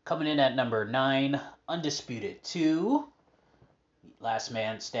 Coming in at number 9, Undisputed 2, Last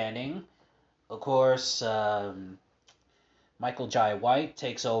Man Standing. Of course, Michael Jai White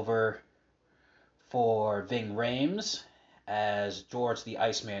takes over for Ving Rhames as George the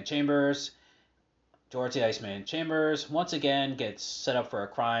Iceman Chambers. George the Iceman Chambers once again gets set up for a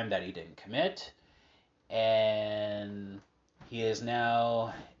crime that he didn't commit, and he is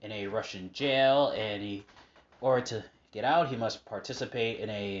now in a Russian jail, and in order to get out, he must participate in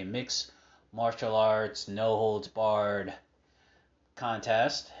a mixed martial arts, no holds barred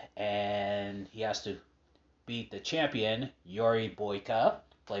contest, and he has to beat the champion, Yuri Boyka,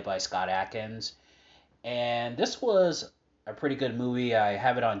 played by Scott Adkins. And this was a pretty good movie. I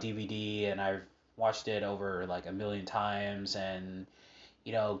have it on DVD, and I've watched it over like a million times, and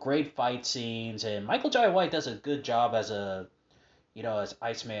great fight scenes, and Michael Jai White does a good job as as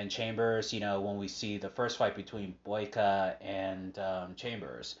Iceman Chambers, when we see the first fight between Boyka and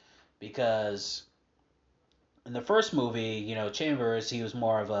Chambers, because in the first movie, Chambers, he was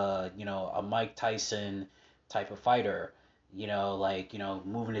more of a Mike Tyson type of fighter,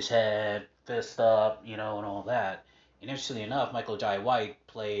 moving his head, fist up, and all that. And interestingly enough, Michael Jai White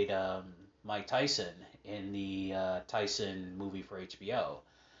played Mike Tyson in the Tyson movie for HBO.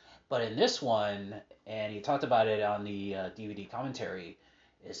 But in this one, and he talked about it on the DVD commentary,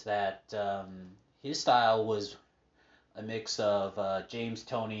 is that his style was a mix of James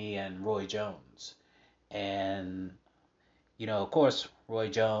Toney and Roy Jones. And, of course, Roy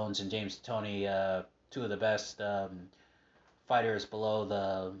Jones and James Toney, two of the best fighters below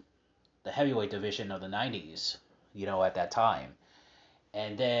the heavyweight division of the 90s, at that time.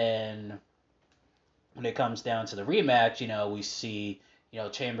 And then when it comes down to the rematch, we see,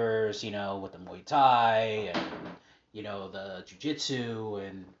 Chambers, with the Muay Thai and, the Jiu-Jitsu,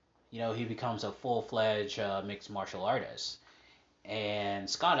 and, he becomes a full-fledged mixed martial artist. And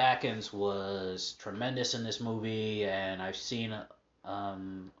Scott Adkins was tremendous in this movie, and I've seen a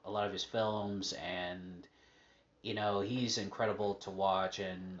lot of his films, and he's incredible to watch,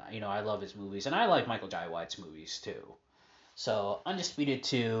 and I love his movies, and I like Michael Jai White's movies too. So Undisputed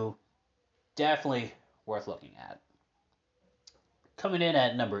 2, definitely worth looking at. Coming in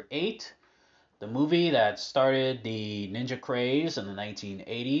at number 8, the movie that started the ninja craze in the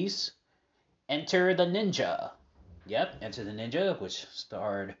 1980s, Enter the Ninja. Yep, Enter the Ninja, which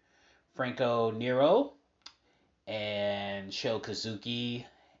starred Franco Nero and Sho Kazuki.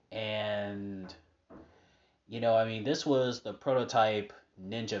 And, this was the prototype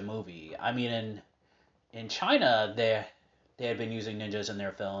ninja movie. I mean, in China, they had been using ninjas in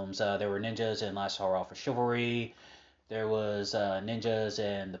their films. There were ninjas in Last Hurrah for Chivalry. There was ninjas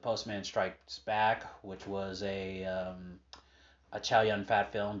in The Postman Strikes Back, which was a Chow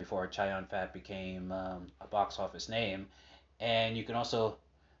Yun-fat film before Chow Yun-fat became a box office name. And you can also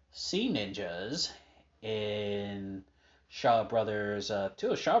see ninjas in Shaw Brothers,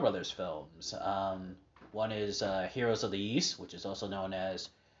 two of Shaw Brothers films. One is Heroes of the East, which is also known as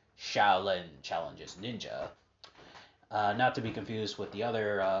Shaolin Challenges Ninja. Not to be confused with the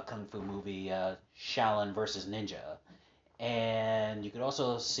other kung fu movie, Shaolin versus Ninja. And you could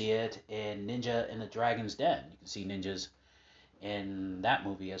also see it in Ninja in the Dragon's Den. You can see ninjas in that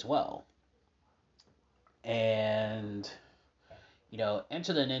movie as well. And,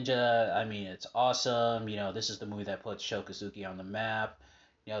 Enter the Ninja, I mean, it's awesome. This is the movie that puts Sho Kazuki on the map.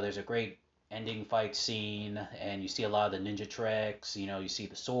 There's a great ending fight scene, and you see a lot of the ninja tricks. You see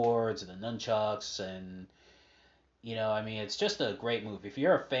the swords and the nunchucks, and, it's just a great movie. If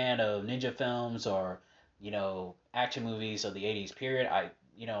you're a fan of ninja films or, action movies of the 80s period,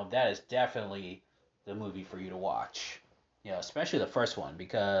 that is definitely the movie for you to watch. Especially the first one,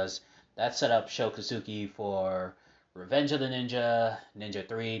 because that set up Sho Kazuki for Revenge of the Ninja, Ninja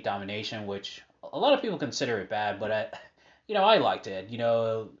 3, Domination, which a lot of people consider it bad, but I liked it.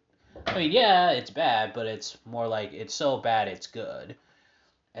 Yeah, it's bad, but it's more like it's so bad it's good.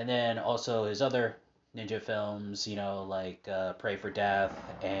 And then also his other ninja films, like Pray for Death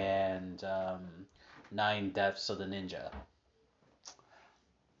and Nine Deaths of the Ninja.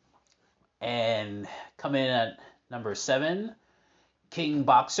 And coming in at number 7, King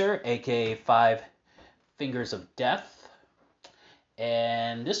Boxer, aka Five Fingers of Death.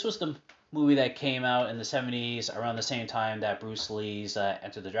 And this was the movie that came out in the 70s around the same time that Bruce Lee's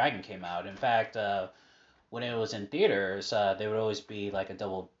Enter the Dragon came out. In fact, when it was in theaters, there would always be like a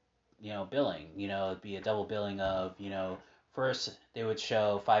double, billing. It'd be a double billing of, first they would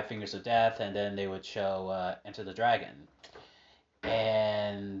show Five Fingers of Death, and then they would show Enter the Dragon.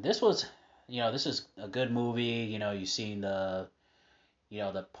 And this is a good movie. You've seen the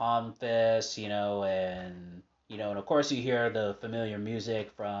palm fist, and and of course you hear the familiar music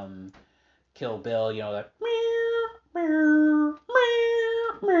from Kill Bill, that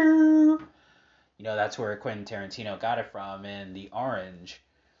that's where Quentin Tarantino got it from, and the orange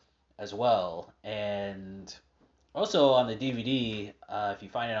as well. And also on the DVD, if you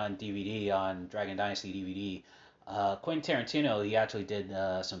find it on DVD, on Dragon Dynasty DVD, Quentin Tarantino, he actually did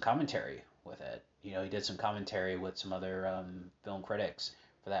some commentary with it. He did some commentary with some other film critics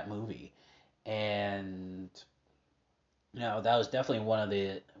for that movie, and that was definitely one of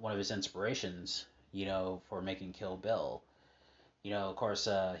his inspirations. For making Kill Bill. Of course,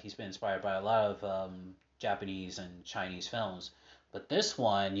 he's been inspired by a lot of Japanese and Chinese films, but this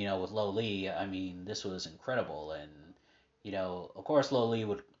one, with Lo Li, I mean, this was incredible, and of course, Lo Li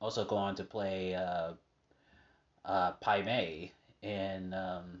would also go on to play Pai Mei in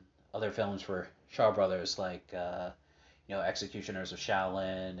other films for Shaw Brothers, like Executioners of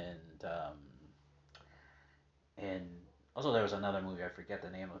Shaolin, and also there was another movie, I forget the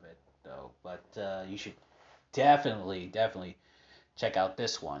name of it though, but you should definitely check out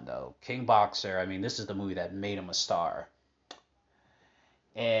this one though, King Boxer. I mean, this is the movie that made him a star.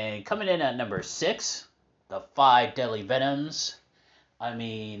 And coming in at number 6, The Five Deadly Venoms. I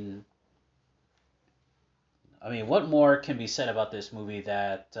mean, what more can be said about this movie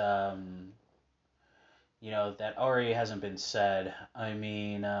that that already hasn't been said?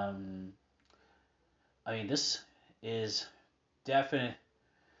 This is definitely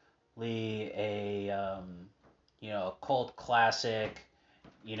a cult classic.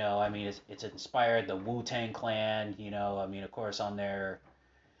 It's inspired the Wu-Tang Clan. Of course, on their,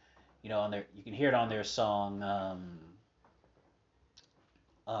 you can hear it on their song.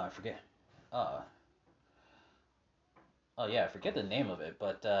 I forget. Uh, oh yeah, I forget the name of it,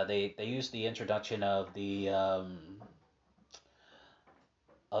 but they used the introduction of the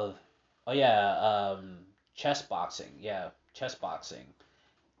of oh yeah chess boxing, yeah, chess boxing,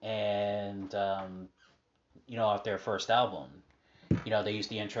 and off their first album, they used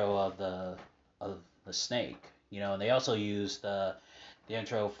the intro of the snake, and they also used the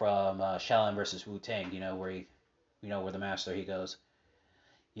intro from Shaolin versus Wu Tang, where where the master he goes,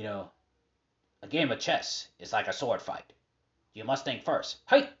 you know, a game of chess is like a sword fight. You must think first,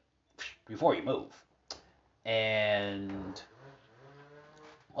 hey, before you move. And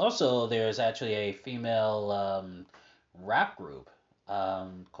also, there's actually a female rap group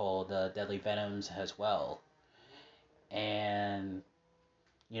called Deadly Venoms as well. And,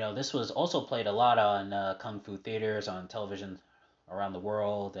 this was also played a lot on kung fu theaters, on television around the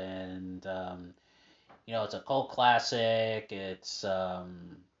world. And, it's a cult classic. It's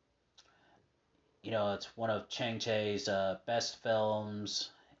one of Chang Che's best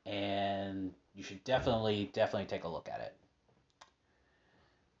films. And you should definitely take a look at it.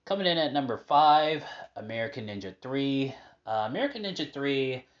 Coming in at number 5, American Ninja 3. American Ninja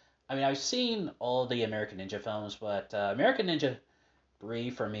 3, I mean, I've seen all the American Ninja films, but American Ninja 3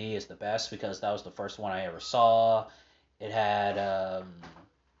 for me is the best because that was the first one I ever saw. It had,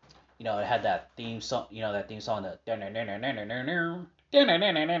 it had that theme song, that theme song, that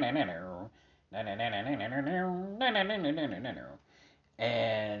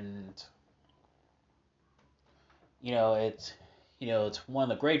and it's one of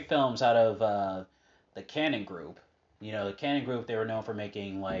the great films out of the Cannon Group. The Cannon Group, they were known for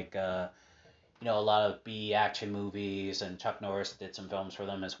making like a lot of B action movies, and Chuck Norris did some films for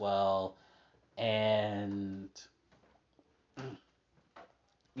them as well. And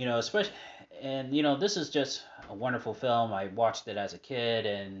especially, and this is just a wonderful film. I watched it as a kid,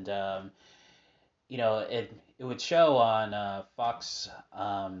 and it would show on Fox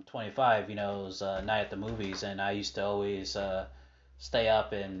 25. It was Night at the Movies, and I used to always stay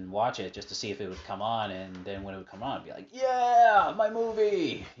up and watch it just to see if it would come on. And then when it would come on, I'd be like, yeah, my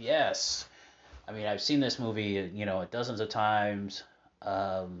movie, yes. I mean, I've seen this movie, dozens of times.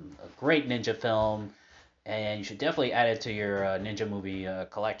 A great ninja film, and you should definitely add it to your ninja movie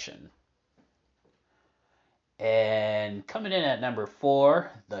collection. And coming in at number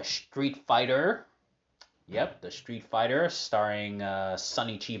 4, The Street Fighter. Yep, The Street Fighter, starring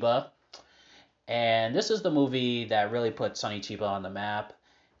Sonny Chiba. And this is the movie that really put Sonny Chiba on the map.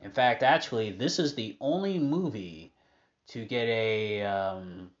 In fact, actually, this is the only movie to get a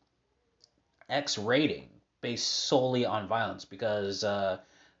X rating based solely on violence, because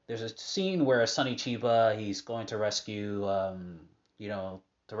there's a scene where Sonny Chiba, he's going to rescue, to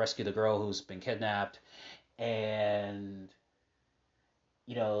rescue the girl who's been kidnapped, and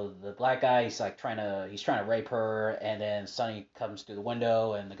the black guy, he's like trying to rape her, and then Sonny comes through the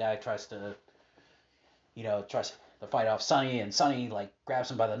window, and the guy tries to fight off Sonny, and Sonny like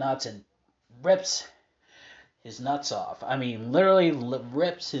grabs him by the nuts and rips his nuts off. I mean, literally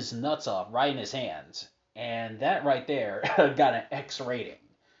rips his nuts off right in his hands. And that right there got an X rating.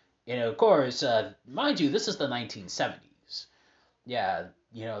 Of course, mind you, this is the 1970s. Yeah,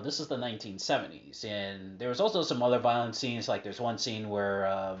 this is the 1970s. And there was also some other violent scenes. Like there's one scene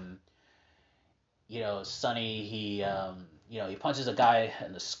where, Sonny, he punches a guy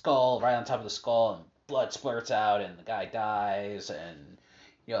in the skull, right on top of the skull, and blood splurts out, and the guy dies. And,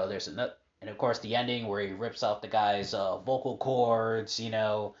 there's another. And of course, the ending where he rips out the guy's vocal cords,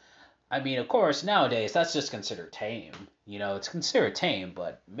 I mean, of course, nowadays that's just considered tame. It's considered tame,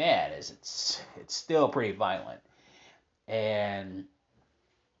 but man, it's still pretty violent. And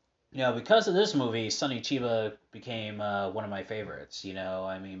because of this movie, Sonny Chiba became one of my favorites.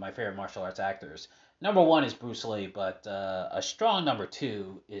 I mean, my favorite martial arts actors. Number 1 is Bruce Lee, but a strong number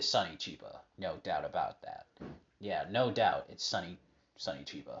 2 is Sonny Chiba. No doubt about that. Yeah, no doubt, it's Sonny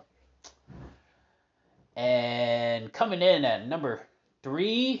Chiba. And coming in at number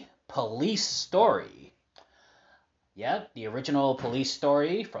 3, Police Story. Yep, the original Police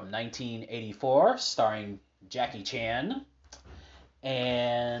Story from 1984, starring Jackie Chan.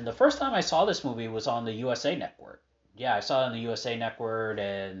 And the first time I saw this movie was on the USA Network. Yeah, I saw it on the USA Network,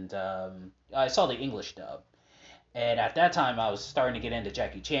 and I saw the English dub. And at that time, I was starting to get into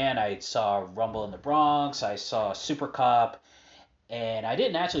Jackie Chan. I saw Rumble in the Bronx. I saw Super Cop. And I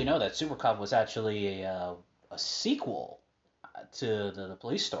didn't actually know that Super Cop was actually a sequel to the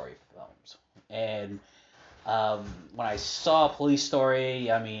Police Story films. And when I saw Police Story,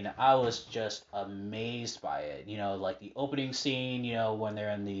 I mean, I was just amazed by it. Like the opening scene, when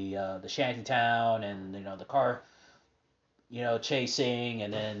they're in the shanty town, and the car, chasing,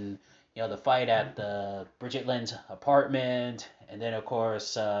 and then, the fight at the Bridget Lynn's apartment, and then, of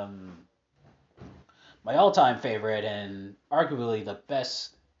course, my all-time favorite and arguably the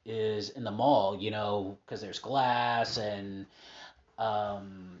best is in the mall, because there's glass and,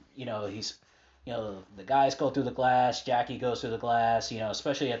 he's, the guys go through the glass, Jackie goes through the glass,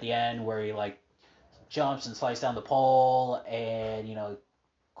 especially at the end where he, like, jumps and slides down the pole and,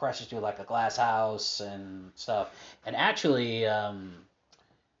 crashes through, like, a glass house and stuff. And actually,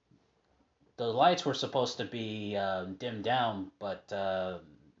 the lights were supposed to be dimmed down, but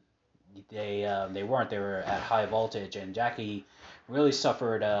they weren't. They were at high voltage, and Jackie really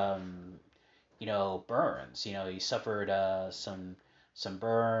suffered burns. He suffered some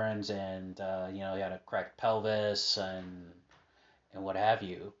burns, and he had a cracked pelvis and what have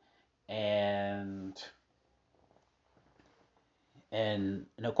you, and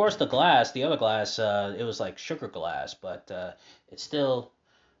of course the other glass, it was like sugar glass, but it still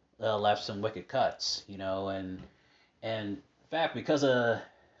left some wicked cuts, and in fact, because of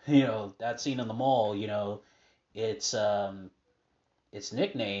that scene in the mall, its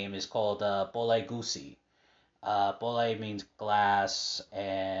nickname is called Bole Goosey. Bole means glass,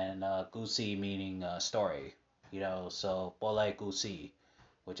 and Goosey meaning story. So Bole Goosey,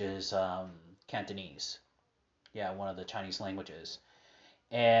 which is Cantonese. Yeah, one of the Chinese languages.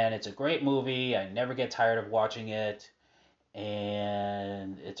 And it's a great movie. I never get tired of watching it.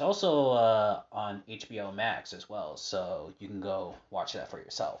 And it's also on HBO Max as well, so you can go watch that for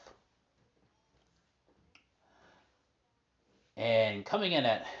yourself. And coming in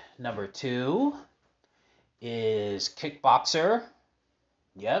at number 2 is Kickboxer.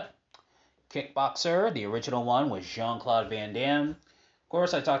 Yep, Kickboxer. The original one was Jean-Claude Van Damme. Of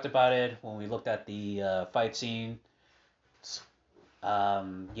course, I talked about it when we looked at the fight scene. This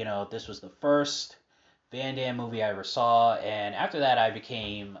was the first Van Damme movie I ever saw, and after that I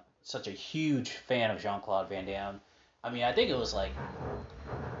became such a huge fan of Jean-Claude Van Damme. I mean, I think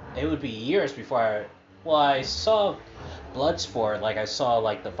it would be years before I saw Bloodsport, like I saw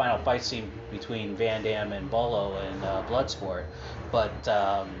like the final fight scene between Van Damme and Bolo in Bloodsport, but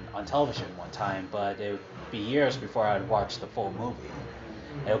on television one time, but it would be years before I'd watch the full movie.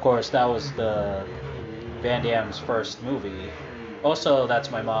 And of course, that was the Van Damme's first movie. Also, that's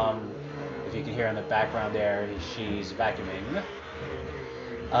my mom. If you can hear in the background there, she's vacuuming.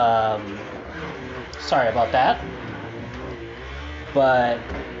 Sorry about that. But,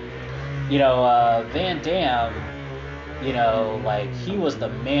 Van Damme, like, he was the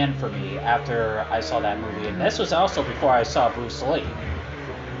man for me after I saw that movie. And this was also before I saw Bruce Lee.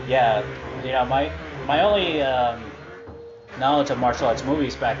 Yeah, my only knowledge of martial arts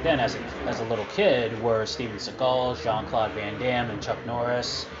movies back then as a little kid were Steven Seagal, Jean-Claude Van Damme, and Chuck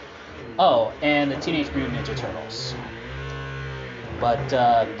Norris. Oh, and the Teenage Mutant Ninja Turtles. But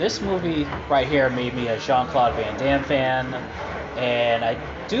this movie right here made me a Jean-Claude Van Damme fan, and I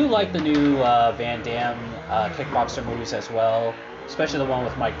do like the new Van Damme kickboxer movies as well, especially the one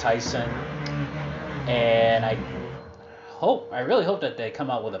with Mike Tyson. And I really hope that they come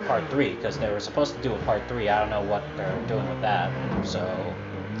out with a part 3, because they were supposed to do a part 3. I don't know what they're doing with that. So,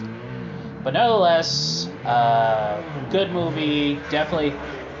 but nevertheless, good movie, definitely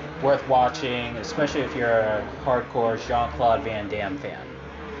worth watching, especially if you're a hardcore Jean-Claude Van Damme fan.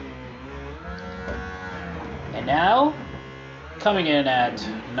 And now, coming in at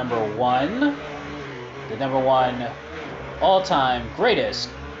number 1, the number 1 all-time greatest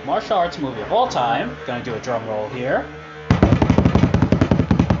martial arts movie of all time. Gonna do a drum roll here.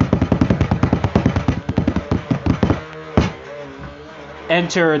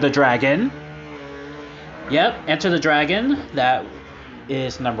 Enter the Dragon. Yep, Enter the Dragon. That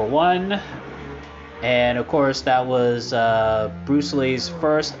is number 1. And of course, that was Bruce Lee's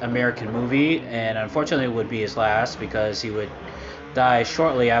first American movie, and unfortunately it would be his last, because he would die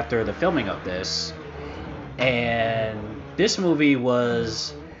shortly after the filming of this. And this movie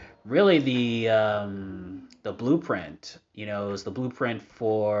was really the blueprint. It was the blueprint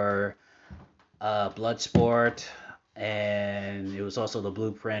for Bloodsport, and it was also the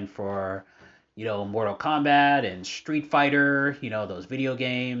blueprint for Mortal Kombat and Street Fighter, those video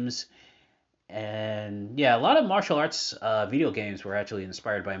games. And yeah, a lot of martial arts video games were actually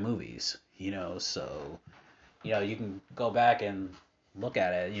inspired by movies, so you can go back and look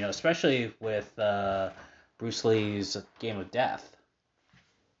at it, especially with Bruce Lee's Game of Death.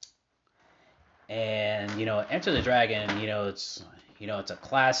 And Enter the Dragon, it's a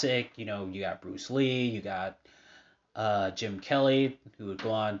classic. You got Bruce Lee, you got Jim Kelly, who would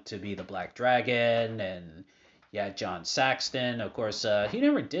go on to be the Black Dragon, and John Saxon. Of course, he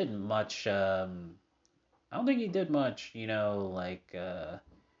never did much I don't think he did much, like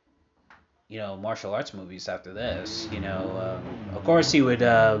martial arts movies after this. Of course he would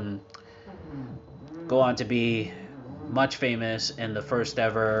go on to be much famous in the first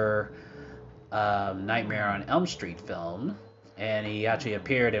ever Nightmare on Elm Street film, and he actually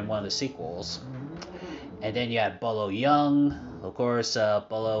appeared in one of the sequels. And then you had Bolo Young, of course.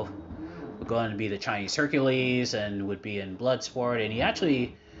 Bolo would go on to be the Chinese Hercules and would be in Bloodsport, and he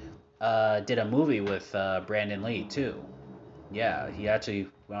actually did a movie with Brandon Lee too. Yeah, he actually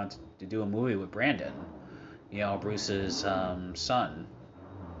went on to do a movie with Brandon, Bruce's son.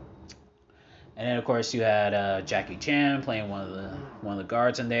 And then of course you had Jackie Chan playing one of the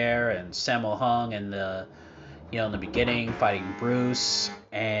guards in there, and Sammo Hung in the beginning fighting Bruce,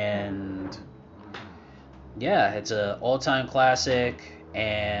 and yeah, it's an all-time classic.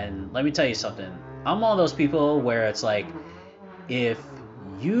 And let me tell you something, I'm one of those people where it's like, if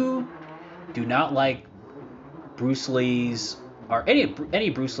you do not like Bruce Lee's or any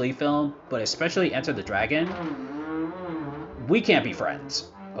Bruce Lee film, but especially Enter the Dragon, we can't be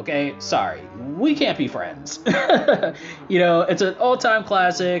friends. Okay, sorry, we can't be friends. It's an all-time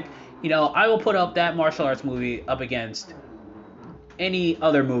classic. I will put up that martial arts movie up against any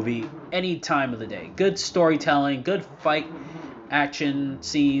other movie any time of the day. Good storytelling, good fight action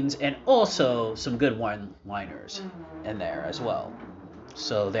scenes, and also some good one-liners in there as well.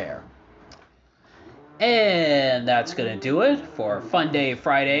 So there. And that's going to do it for Funday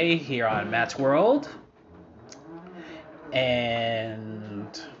Friday here on Matt's World.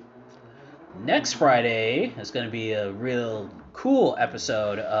 And next Friday is going to be a real cool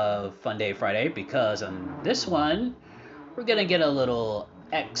episode of Funday Friday, because on this one, we're going to get a little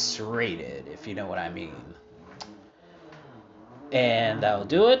X-rated, if you know what I mean. And that'll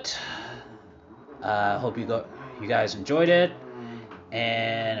do it. Hope you guys enjoyed it.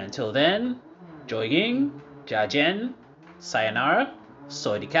 And until then, Joyging, Jajen, Sayonara,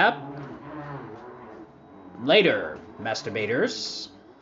 Soy de Cap. Later, masturbators.